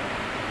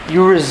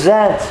 You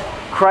resent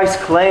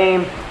Christ's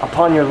claim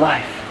upon your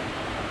life.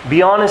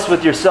 Be honest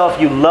with yourself.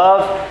 You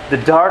love the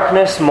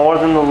darkness more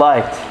than the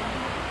light.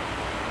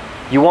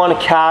 You want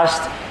to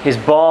cast His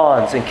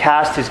bonds and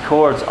cast His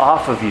cords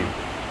off of you.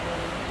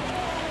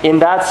 In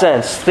that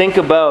sense, think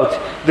about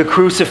the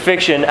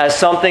crucifixion as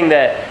something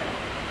that,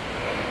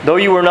 though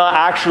you were not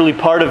actually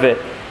part of it,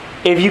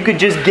 if you could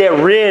just get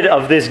rid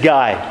of this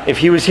guy, if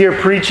he was here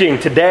preaching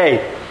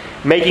today,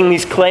 making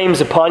these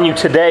claims upon you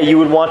today, you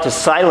would want to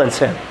silence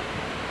him.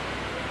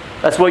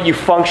 That's what you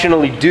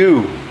functionally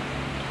do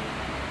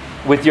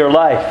with your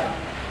life.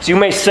 So you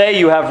may say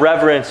you have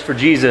reverence for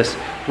Jesus,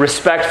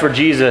 respect for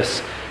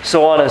Jesus,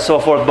 so on and so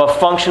forth, but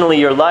functionally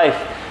your life,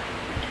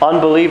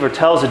 unbeliever,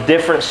 tells a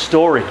different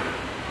story.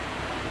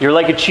 You're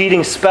like a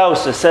cheating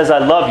spouse that says, I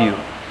love you,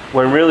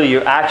 when really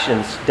your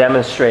actions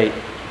demonstrate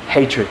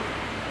hatred.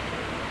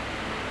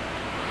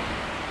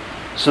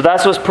 So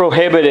that's what's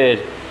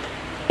prohibited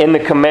in the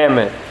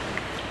commandment.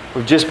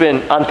 We've just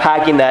been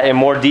unpacking that in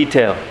more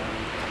detail.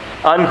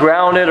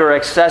 Ungrounded or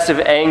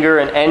excessive anger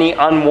and any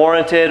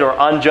unwarranted or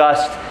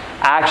unjust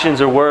actions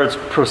or words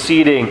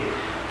proceeding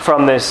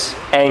from this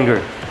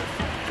anger.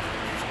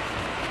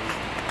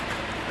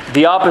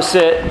 The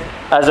opposite,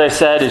 as I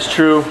said, is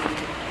true.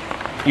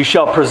 You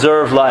shall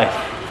preserve life.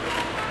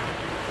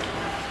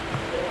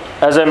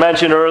 As I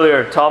mentioned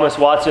earlier, Thomas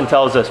Watson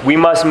tells us, we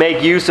must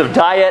make use of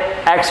diet,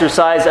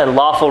 exercise, and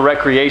lawful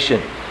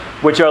recreation,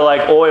 which are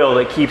like oil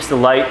that keeps the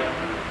lamp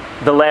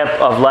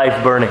of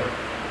life burning.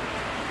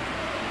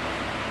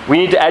 We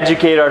need to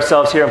educate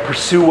ourselves here and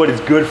pursue what is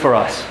good for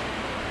us.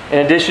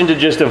 In addition to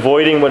just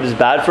avoiding what is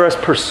bad for us,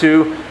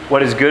 pursue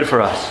what is good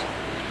for us.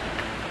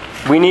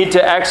 We need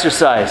to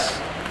exercise,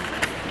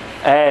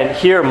 and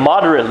here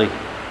moderately.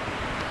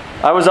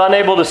 I was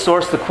unable to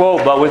source the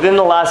quote, but within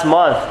the last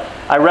month,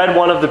 I read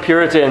one of the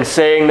Puritans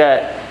saying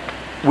that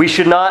we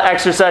should not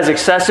exercise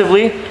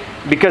excessively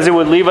because it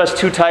would leave us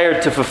too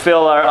tired to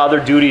fulfill our other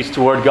duties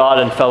toward God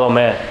and fellow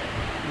man.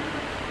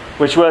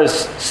 Which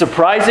was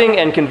surprising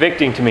and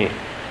convicting to me.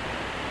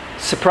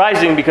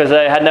 Surprising because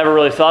I had never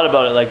really thought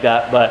about it like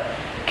that, but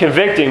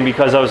convicting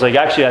because I was like,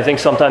 actually, I think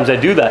sometimes I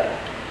do that.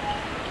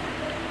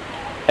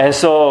 And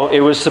so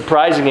it was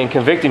surprising and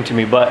convicting to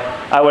me, but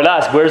I would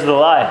ask, where's the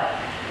lie?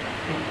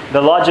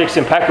 The logic's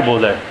impeccable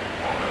there.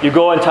 You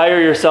go and tire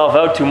yourself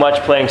out too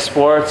much playing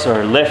sports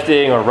or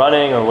lifting or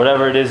running or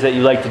whatever it is that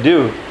you like to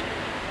do,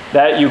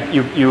 that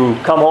you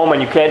come home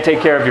and you can't take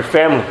care of your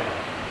family.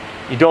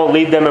 You don't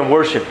lead them in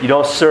worship. You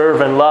don't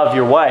serve and love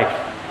your wife.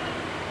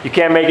 You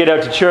can't make it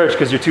out to church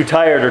because you're too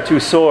tired or too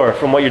sore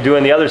from what you're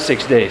doing the other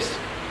 6 days.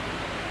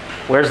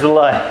 Where's the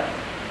line?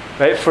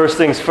 Right? First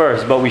things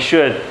first, but we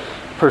should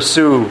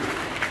pursue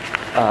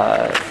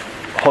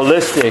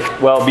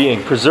holistic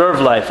well-being, preserve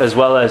life, as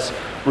well as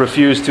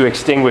refuse to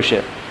extinguish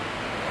it.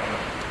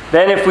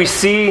 Then if we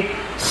see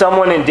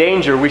someone in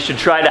danger, we should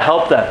try to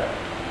help them.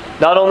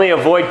 Not only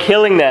avoid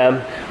killing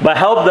them, but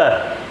help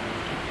them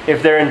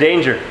if they're in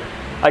danger.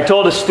 I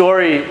told a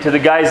story to the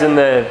guys in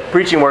the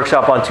preaching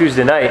workshop on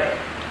Tuesday night.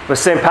 It was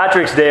St.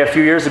 Patrick's Day a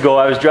few years ago.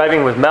 I was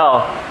driving with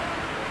Mel.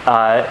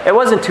 It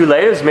wasn't too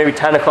late. It was maybe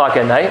 10 o'clock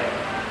at night.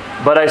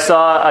 But I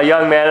saw a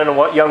young man and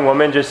a young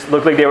woman just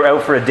looked like they were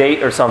out for a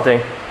date or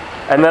something.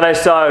 And then I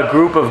saw a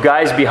group of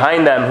guys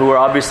behind them who were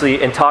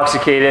obviously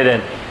intoxicated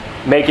and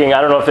making, I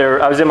don't know if they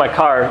were, I was in my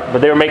car,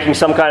 but they were making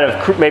some kind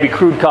of maybe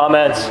crude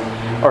comments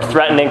or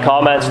threatening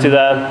comments to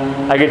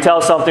them. I could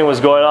tell something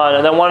was going on.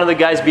 And then one of the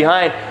guys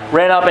behind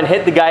ran up and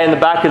hit the guy in the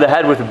back of the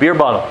head with a beer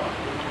bottle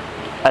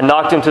and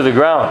knocked him to the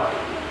ground.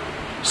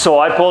 So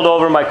I pulled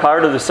over my car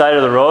to the side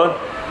of the road,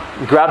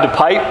 grabbed a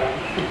pipe.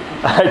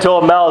 I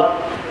told Mel,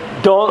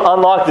 don't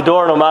unlock the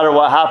door no matter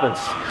what happens.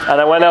 And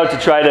I went out to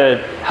try to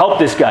help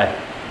this guy.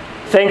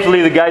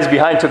 Thankfully, the guys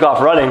behind took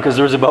off running because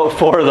there was about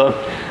 4 of them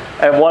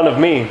and 1 of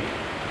me.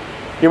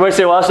 You might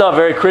say, well, that's not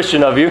very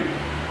Christian of you.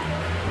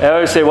 And I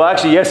would say, well,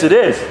 actually, yes, it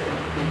is.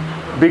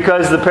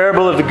 Because the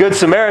parable of the Good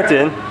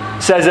Samaritan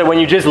says that when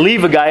you just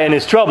leave a guy in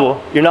his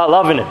trouble, you're not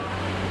loving him.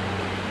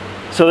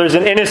 So there's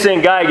an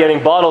innocent guy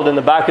getting bottled in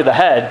the back of the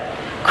head.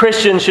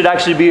 Christians should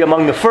actually be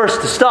among the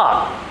first to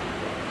stop.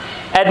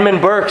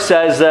 Edmund Burke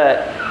says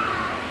that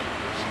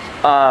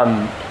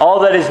all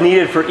that is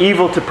needed for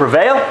evil to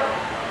prevail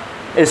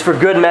is for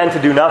good men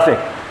to do nothing.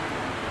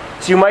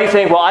 So you might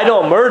think, well, I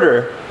don't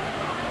murder.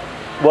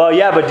 Well,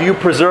 yeah, but do you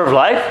preserve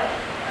life?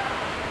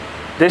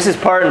 This is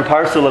part and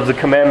parcel of the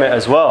commandment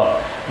as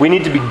well. We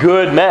need to be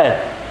good men,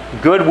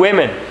 good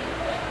women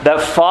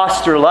that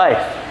foster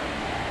life,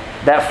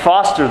 that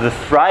foster the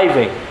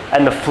thriving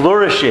and the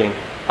flourishing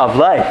of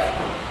life.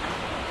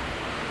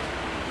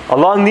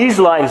 Along these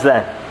lines,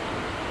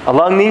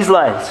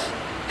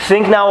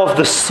 think now of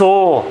the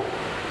soul.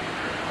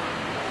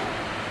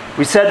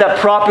 We said that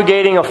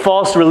propagating a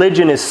false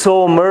religion is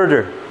soul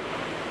murder.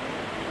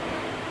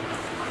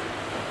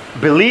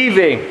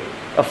 Believing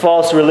a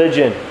false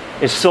religion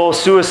is soul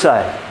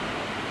suicide.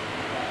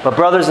 But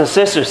brothers and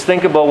sisters,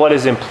 think about what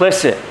is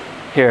implicit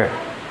here.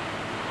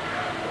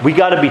 We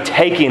got to be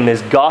taking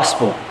this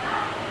gospel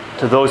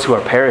to those who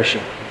are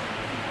perishing.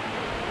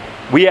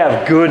 We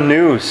have good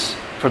news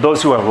for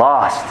those who are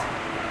lost.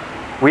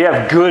 We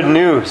have good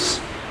news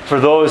for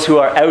those who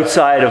are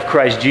outside of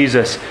Christ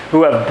Jesus,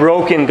 who have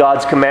broken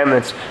God's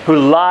commandments, who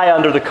lie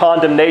under the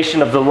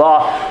condemnation of the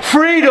law.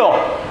 Freedom!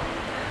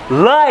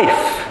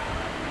 Life!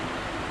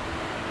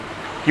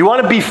 You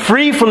want to be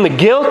free from the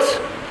guilt,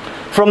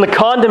 from the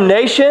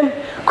condemnation?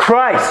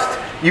 Christ.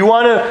 You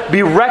want to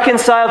be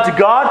reconciled to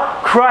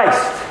God?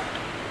 Christ.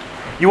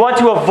 You want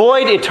to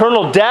avoid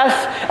eternal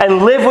death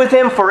and live with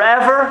Him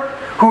forever,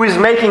 who is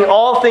making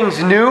all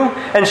things new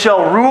and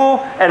shall rule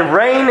and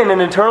reign in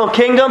an eternal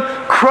kingdom?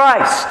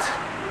 Christ.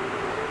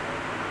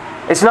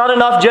 It's not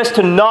enough just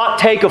to not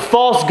take a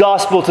false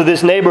gospel to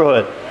this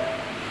neighborhood.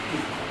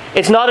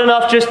 It's not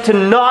enough just to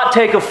not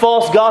take a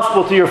false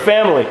gospel to your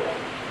family.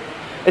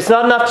 It's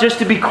not enough just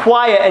to be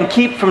quiet and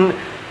keep from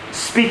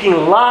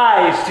speaking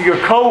lies to your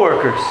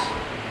coworkers.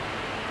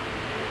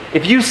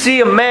 If you see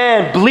a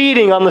man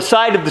bleeding on the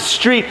side of the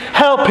street,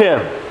 help him.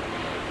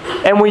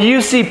 And when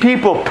you see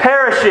people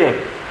perishing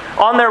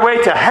on their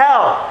way to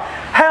hell,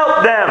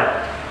 help them.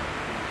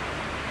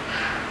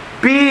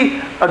 Be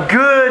a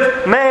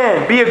good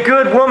man. Be a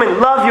good woman.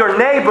 Love your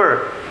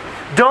neighbor.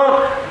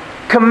 Don't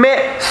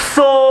commit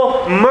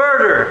soul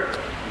murder.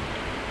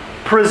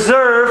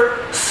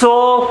 Preserve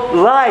soul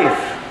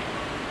life.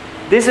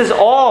 This is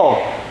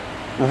all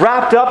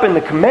wrapped up in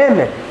the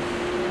commandment.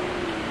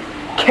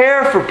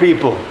 Care for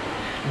people.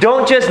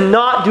 Don't just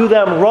not do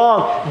them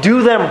wrong.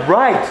 Do them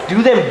right.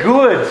 Do them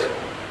good.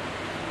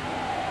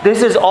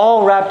 This is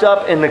all wrapped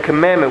up in the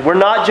commandment. We're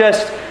not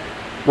just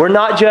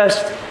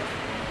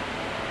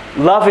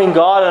loving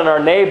God and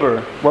our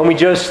neighbor when we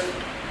just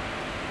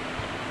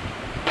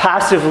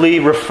passively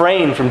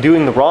refrain from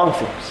doing the wrong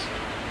things.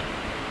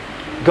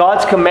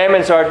 God's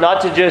commandments are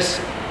not to just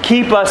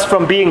keep us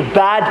from being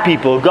bad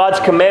people. God's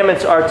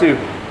commandments are to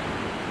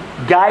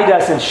guide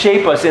us and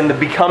shape us in the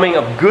becoming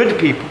of good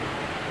people.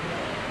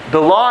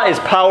 The law is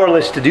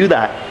powerless to do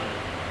that.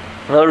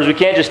 In other words, we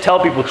can't just tell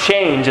people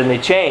change and they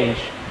change.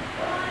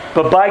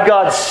 But by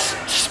God's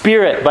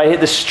Spirit, by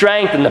the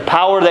strength and the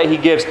power that He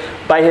gives,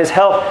 by His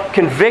help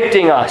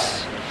convicting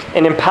us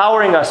and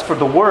empowering us for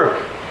the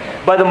work,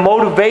 by the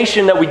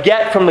motivation that we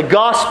get from the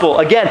gospel.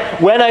 Again,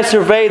 when I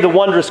survey the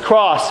wondrous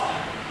cross,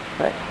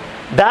 right,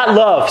 that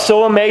love,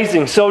 so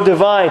amazing, so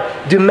divine,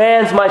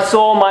 demands my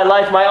soul, my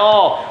life, my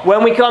all.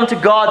 When we come to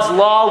God's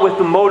law with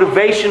the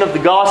motivation of the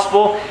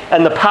gospel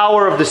and the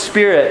power of the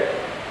Spirit,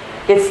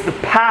 it's the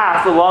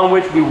path along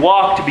which we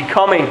walk to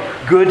becoming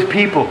good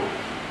people.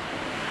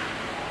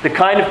 the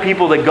kind of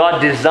people that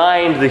God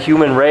designed the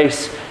human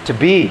race to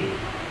be.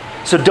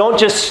 So don't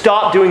just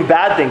stop doing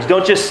bad things.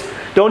 Don't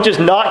just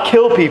not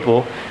kill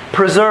people.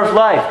 Preserve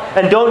life.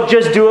 And don't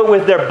just do it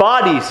with their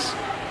bodies.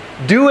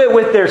 Do it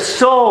with their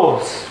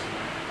souls.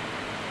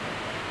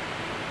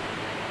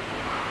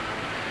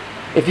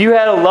 If you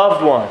had a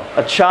loved one,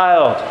 a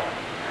child,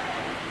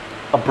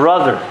 a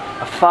brother,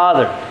 a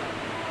father,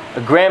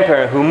 a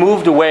grandparent who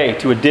moved away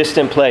to a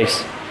distant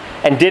place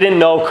and didn't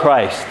know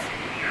Christ,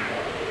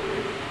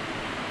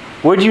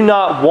 would you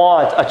not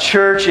want a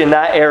church in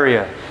that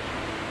area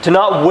to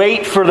not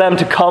wait for them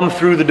to come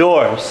through the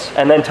doors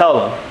and then tell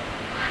them?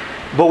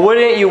 But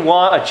wouldn't you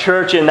want a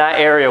church in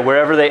that area,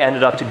 wherever they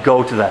ended up, to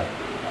go to them?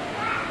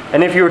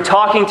 And if you were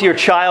talking to your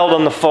child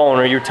on the phone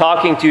or you're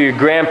talking to your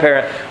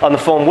grandparent on the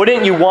phone,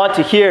 wouldn't you want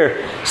to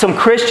hear, some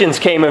Christians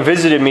came and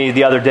visited me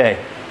the other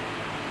day?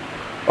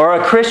 Or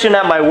a Christian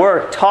at my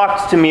work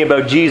talked to me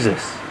about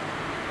Jesus.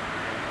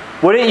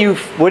 Wouldn't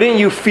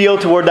you feel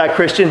toward that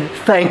Christian,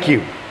 thank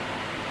you.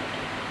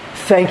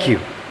 Thank you.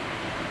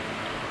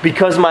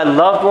 Because my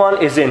loved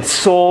one is in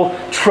soul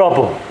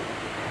trouble.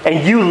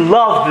 And you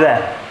loved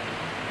them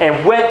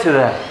and went to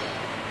them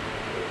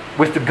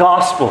with the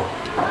gospel.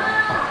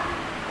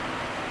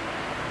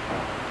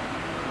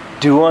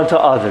 Do unto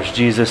others,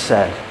 Jesus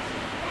said,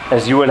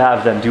 as you would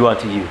have them do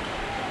unto you.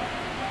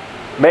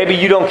 Maybe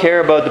you don't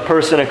care about the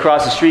person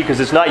across the street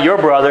because it's not your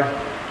brother.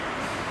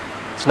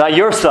 It's not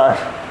your son.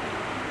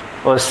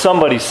 Well, it's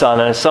somebody's son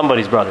and it's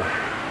somebody's brother.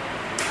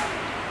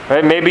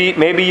 Right?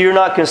 Maybe you're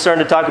not concerned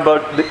to talk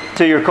about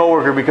to your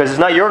coworker because it's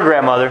not your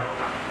grandmother.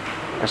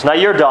 It's not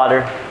your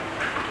daughter.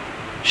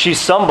 She's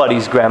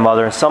somebody's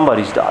grandmother and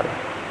somebody's daughter.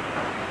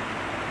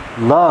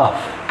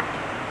 Love.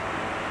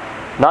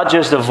 Not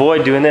just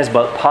avoid doing this,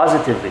 but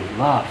positively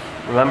love.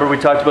 Remember we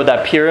talked about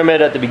that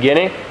pyramid at the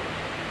beginning?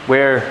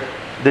 Where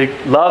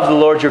love the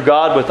Lord your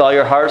God with all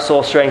your heart,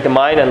 soul, strength, and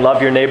mind, and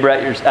love your neighbor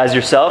as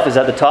yourself is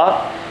at the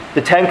top.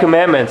 The 10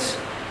 Commandments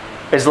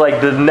is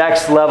like the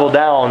next level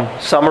down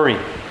summary.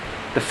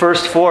 The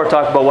first 4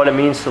 talk about what it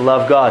means to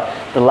love God.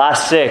 The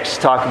last 6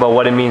 talk about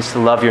what it means to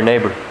love your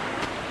neighbor.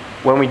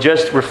 When we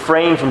just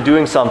refrain from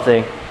doing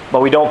something,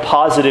 but we don't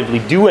positively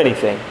do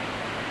anything,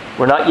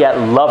 we're not yet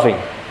loving.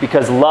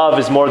 Because love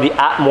is more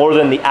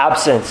than the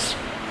absence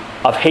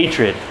of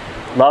hatred.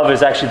 Love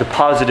is actually the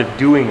positive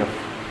doing of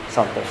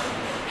something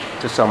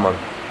to someone.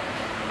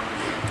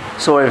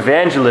 So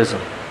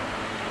evangelism.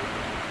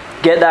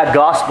 Get that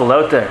gospel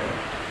out there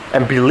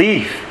and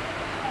believe.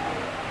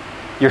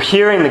 You're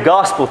hearing the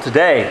gospel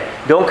today.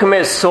 Don't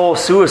commit soul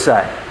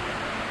suicide.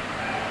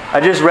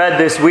 I just read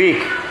this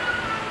week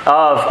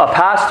of a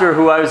pastor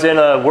who I was in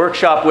a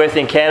workshop with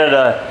in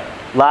Canada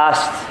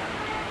last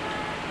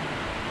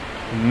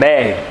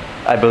May,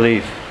 I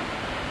believe.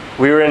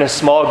 We were in a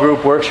small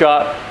group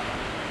workshop.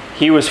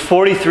 He was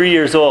 43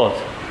 years old.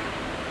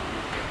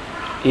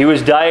 He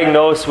was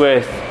diagnosed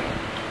with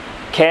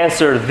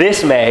cancer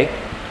this May,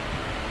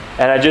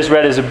 and I just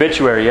read his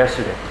obituary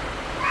yesterday.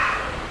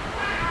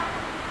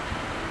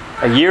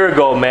 A year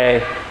ago,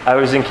 May, I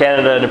was in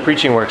Canada in a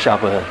preaching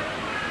workshop with him.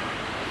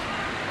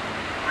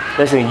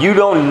 Listen, you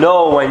don't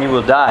know when you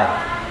will die.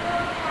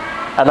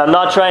 And I'm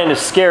not trying to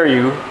scare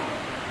you.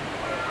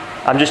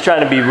 I'm just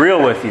trying to be real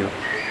with you.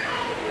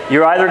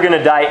 You're either going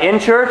to die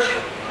in church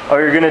or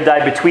you're going to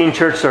die between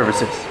church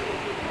services.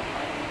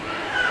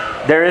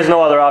 There is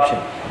no other option.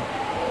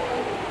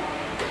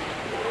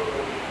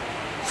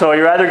 So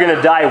you're either going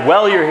to die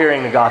while you're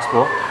hearing the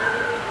gospel,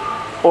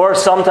 or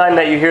sometime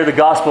that you hear the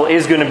gospel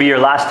is going to be your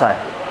last time.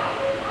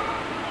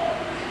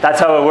 That's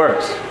how it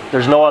works.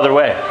 There's no other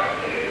way.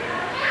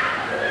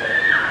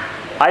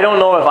 I don't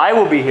know if I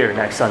will be here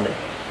next Sunday.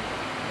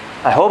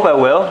 I hope I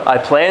will. I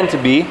plan to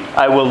be.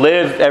 I will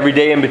live every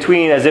day in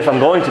between as if I'm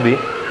going to be.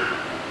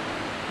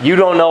 You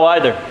don't know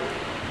either.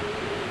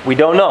 We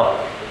don't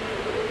know.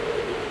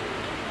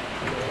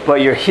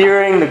 But you're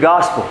hearing the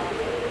gospel.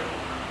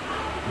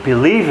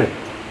 Believe it.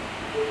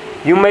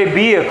 You may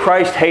be a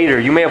Christ hater.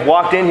 You may have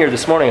walked in here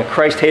this morning a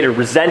Christ hater,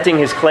 resenting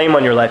his claim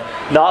on your life,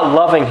 not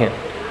loving him,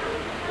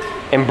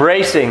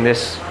 embracing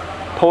this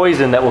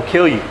poison that will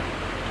kill you.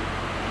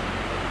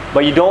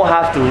 But you don't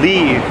have to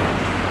leave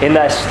in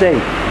that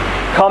state.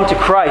 Come to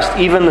Christ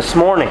even this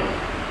morning.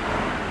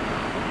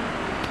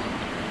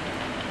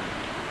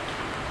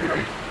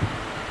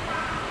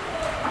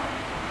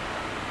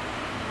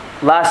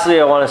 Lastly,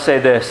 I want to say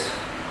this,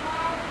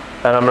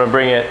 and I'm going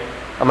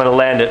to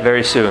land it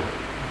very soon.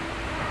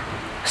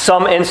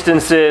 Some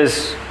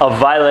instances of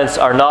violence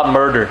are not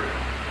murder,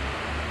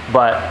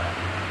 but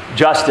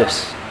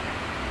justice.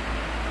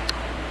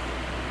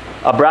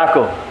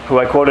 Abraco, who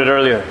I quoted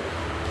earlier,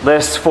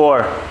 lists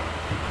 4.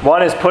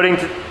 One is putting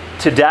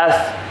to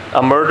death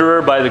a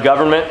murderer by the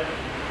government.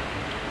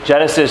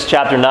 Genesis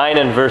chapter 9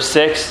 and verse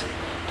 6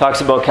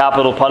 talks about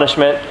capital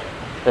punishment.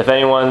 If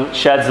anyone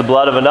sheds the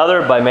blood of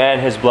another, by man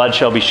his blood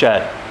shall be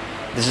shed.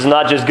 This is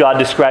not just God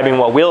describing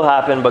what will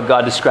happen, but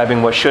God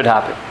describing what should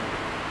happen.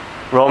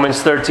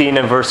 Romans 13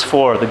 and verse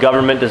 4, the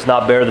government does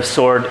not bear the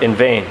sword in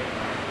vain.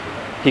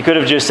 He could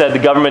have just said the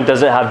government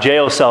doesn't have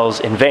jail cells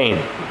in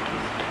vain.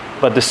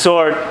 But the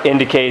sword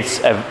indicates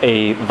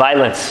a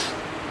violence.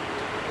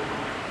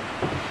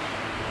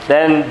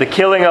 Then the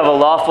killing of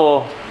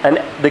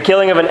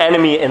an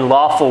enemy in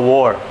lawful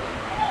war.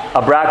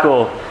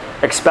 Abrakel,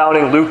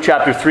 expounding Luke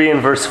chapter 3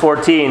 and verse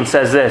 14,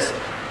 says this: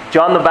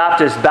 John the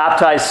Baptist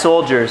baptized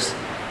soldiers,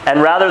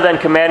 and rather than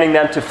commanding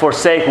them to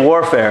forsake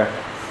warfare,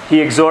 he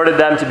exhorted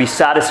them to be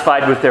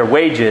satisfied with their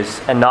wages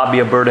and not be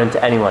a burden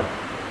to anyone.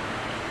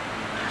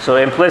 So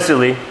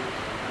implicitly,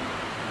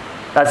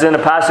 that's in a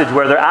passage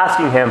where they're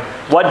asking him,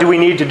 what do we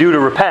need to do to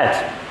repent?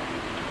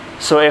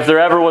 So if there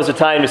ever was a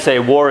time to say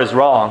war is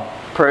wrong,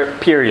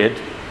 period,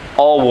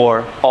 all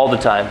war, all the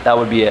time, that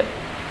would be it.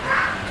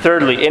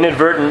 Thirdly,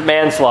 inadvertent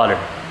manslaughter.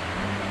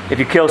 If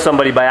you kill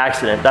somebody by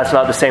accident, that's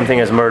not the same thing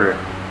as murder.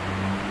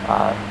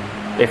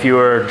 If you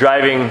were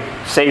driving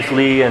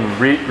safely and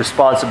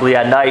responsibly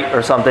at night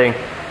or something,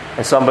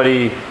 and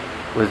somebody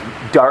with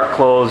dark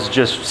clothes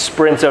just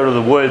sprints out of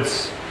the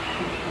woods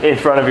in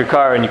front of your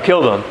car and you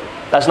kill them,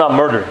 that's not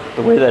murder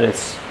the way that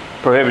it's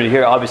prohibited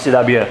here. Obviously,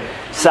 that'd be a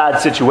sad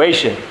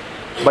situation,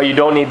 but you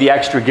don't need the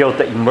extra guilt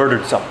that you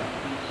murdered someone.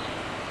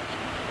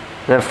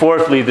 And then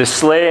fourthly, the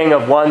slaying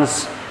of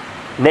one's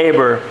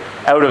neighbor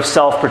out of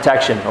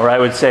self-protection, or I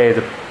would say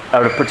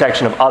out of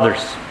protection of others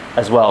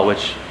as well,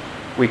 which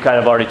we kind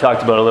of already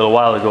talked about a little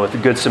while ago with the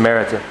Good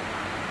Samaritan.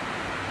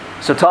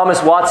 So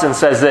Thomas Watson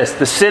says this: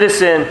 the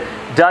citizen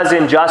does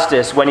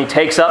injustice when he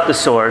takes up the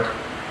sword.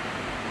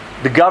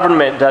 The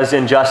government does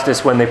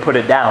injustice when they put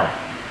it down.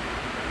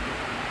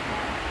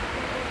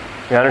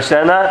 You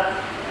understand that?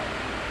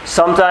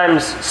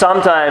 Sometimes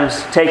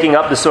taking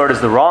up the sword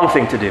is the wrong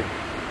thing to do.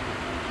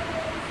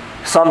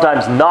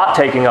 Sometimes not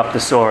taking up the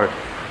sword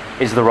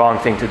is the wrong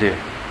thing to do.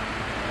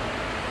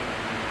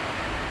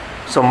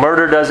 So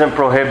murder doesn't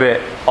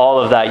prohibit all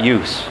of that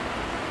use.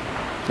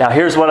 Now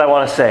here's what I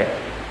want to say,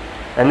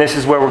 and this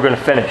is where we're going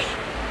to finish.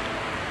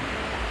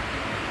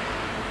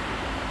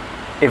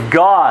 If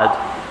God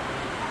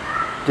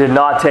did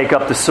not take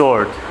up the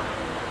sword,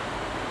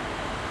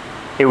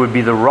 it would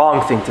be the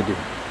wrong thing to do.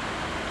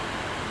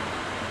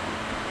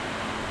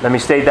 Let me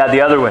state that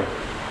the other way.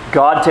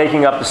 God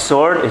taking up the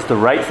sword is the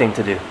right thing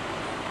to do.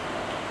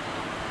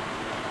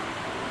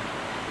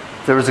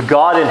 If there was a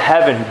God in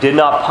heaven who did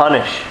not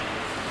punish,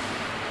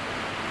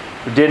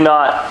 who did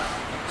not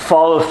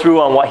follow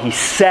through on what he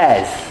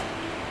says,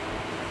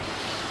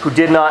 who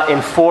did not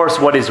enforce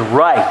what is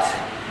right,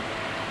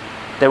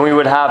 then we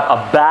would have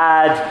a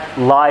bad,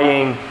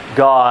 lying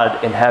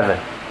God in heaven.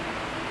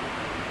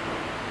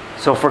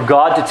 So for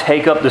God to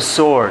take up the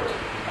sword,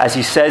 as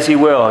he says he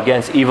will,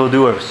 against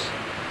evildoers,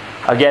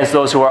 against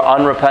those who are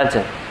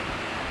unrepentant,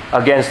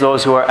 against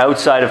those who are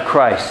outside of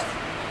Christ,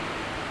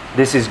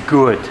 this is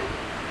good.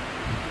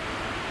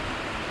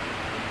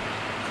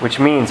 Which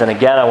means, and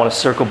again I want to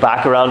circle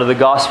back around to the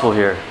gospel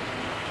here,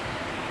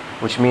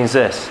 which means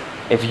this: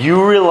 if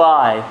you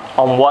rely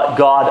on what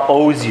God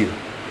owes you,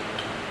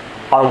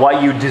 on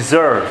what you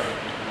deserve,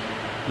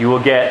 you will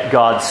get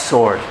God's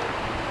sword.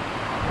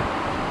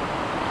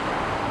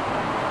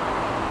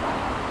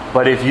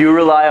 But if you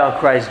rely on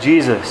Christ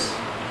Jesus,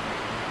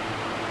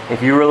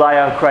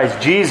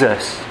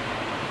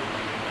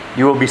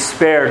 you will be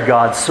spared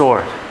God's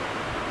sword.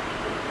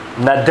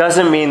 And that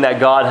doesn't mean that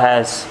God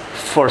has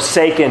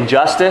forsaken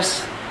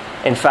justice.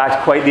 In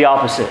fact, quite the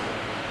opposite.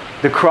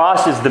 The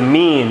cross is the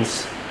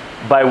means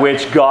by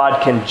which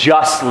God can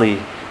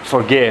justly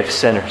forgive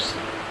sinners,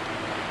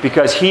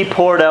 because he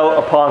poured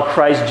out upon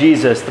Christ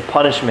Jesus the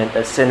punishment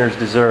that sinners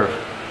deserve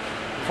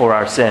for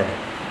our sin,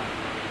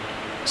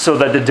 so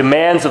that the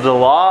demands of the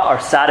law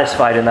are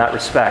satisfied in that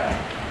respect.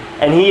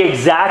 And he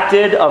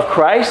exacted of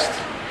Christ,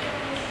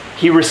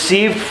 he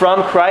received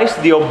from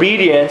Christ the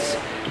obedience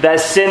that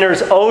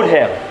sinners owed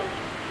him,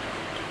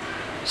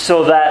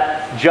 so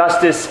that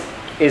justice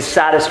is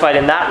satisfied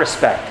in that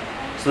respect,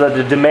 so that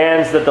the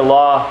demands that the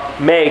law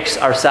makes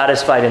are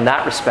satisfied in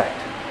that respect.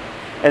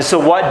 And so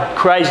what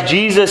Christ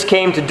Jesus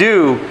came to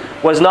do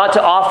was not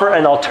to offer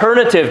an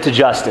alternative to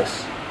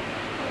justice,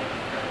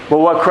 but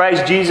what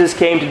Christ Jesus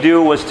came to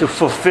do was to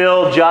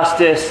fulfill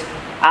justice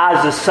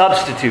as a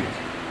substitute,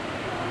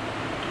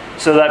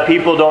 so that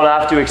people don't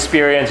have to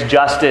experience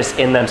justice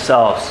in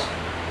themselves.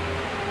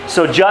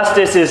 So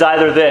justice is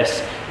either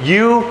this: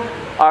 you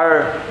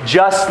are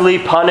justly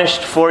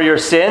punished for your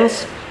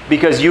sins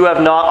because you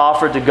have not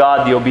offered to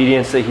God the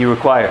obedience that he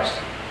requires.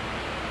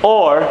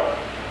 Or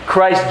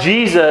Christ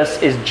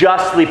Jesus is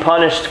justly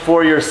punished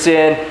for your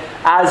sin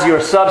as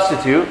your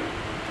substitute,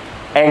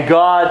 and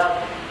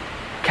God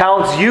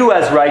counts you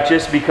as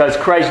righteous because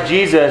Christ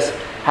Jesus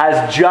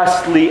has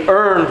justly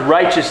earned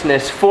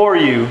righteousness for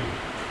you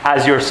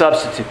as your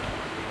substitute.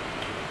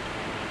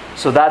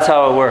 So that's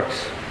how it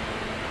works.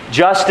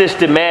 Justice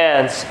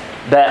demands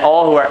that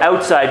all who are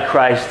outside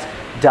Christ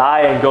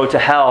die and go to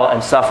hell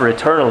and suffer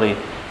eternally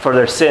for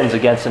their sins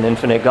against an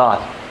infinite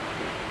God.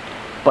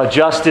 But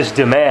justice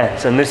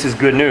demands, and this is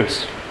good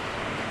news,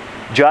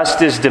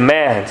 justice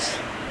demands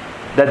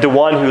that the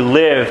one who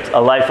lived a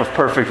life of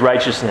perfect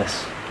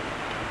righteousness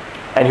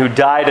and who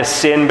died a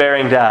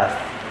sin-bearing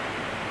death.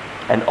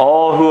 And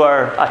all who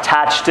are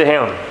attached to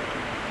him,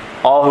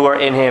 all who are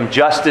in him,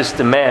 justice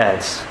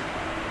demands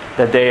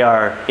that they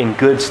are in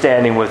good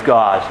standing with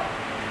God,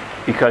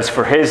 because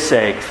for his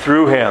sake,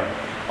 through him,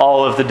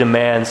 all of the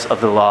demands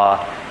of the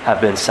law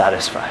have been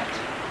satisfied.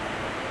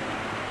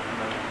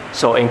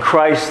 So in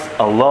Christ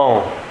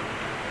alone,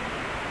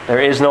 there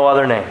is no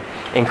other name.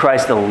 In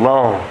Christ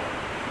alone,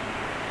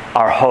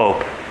 our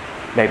hope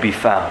may be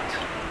found.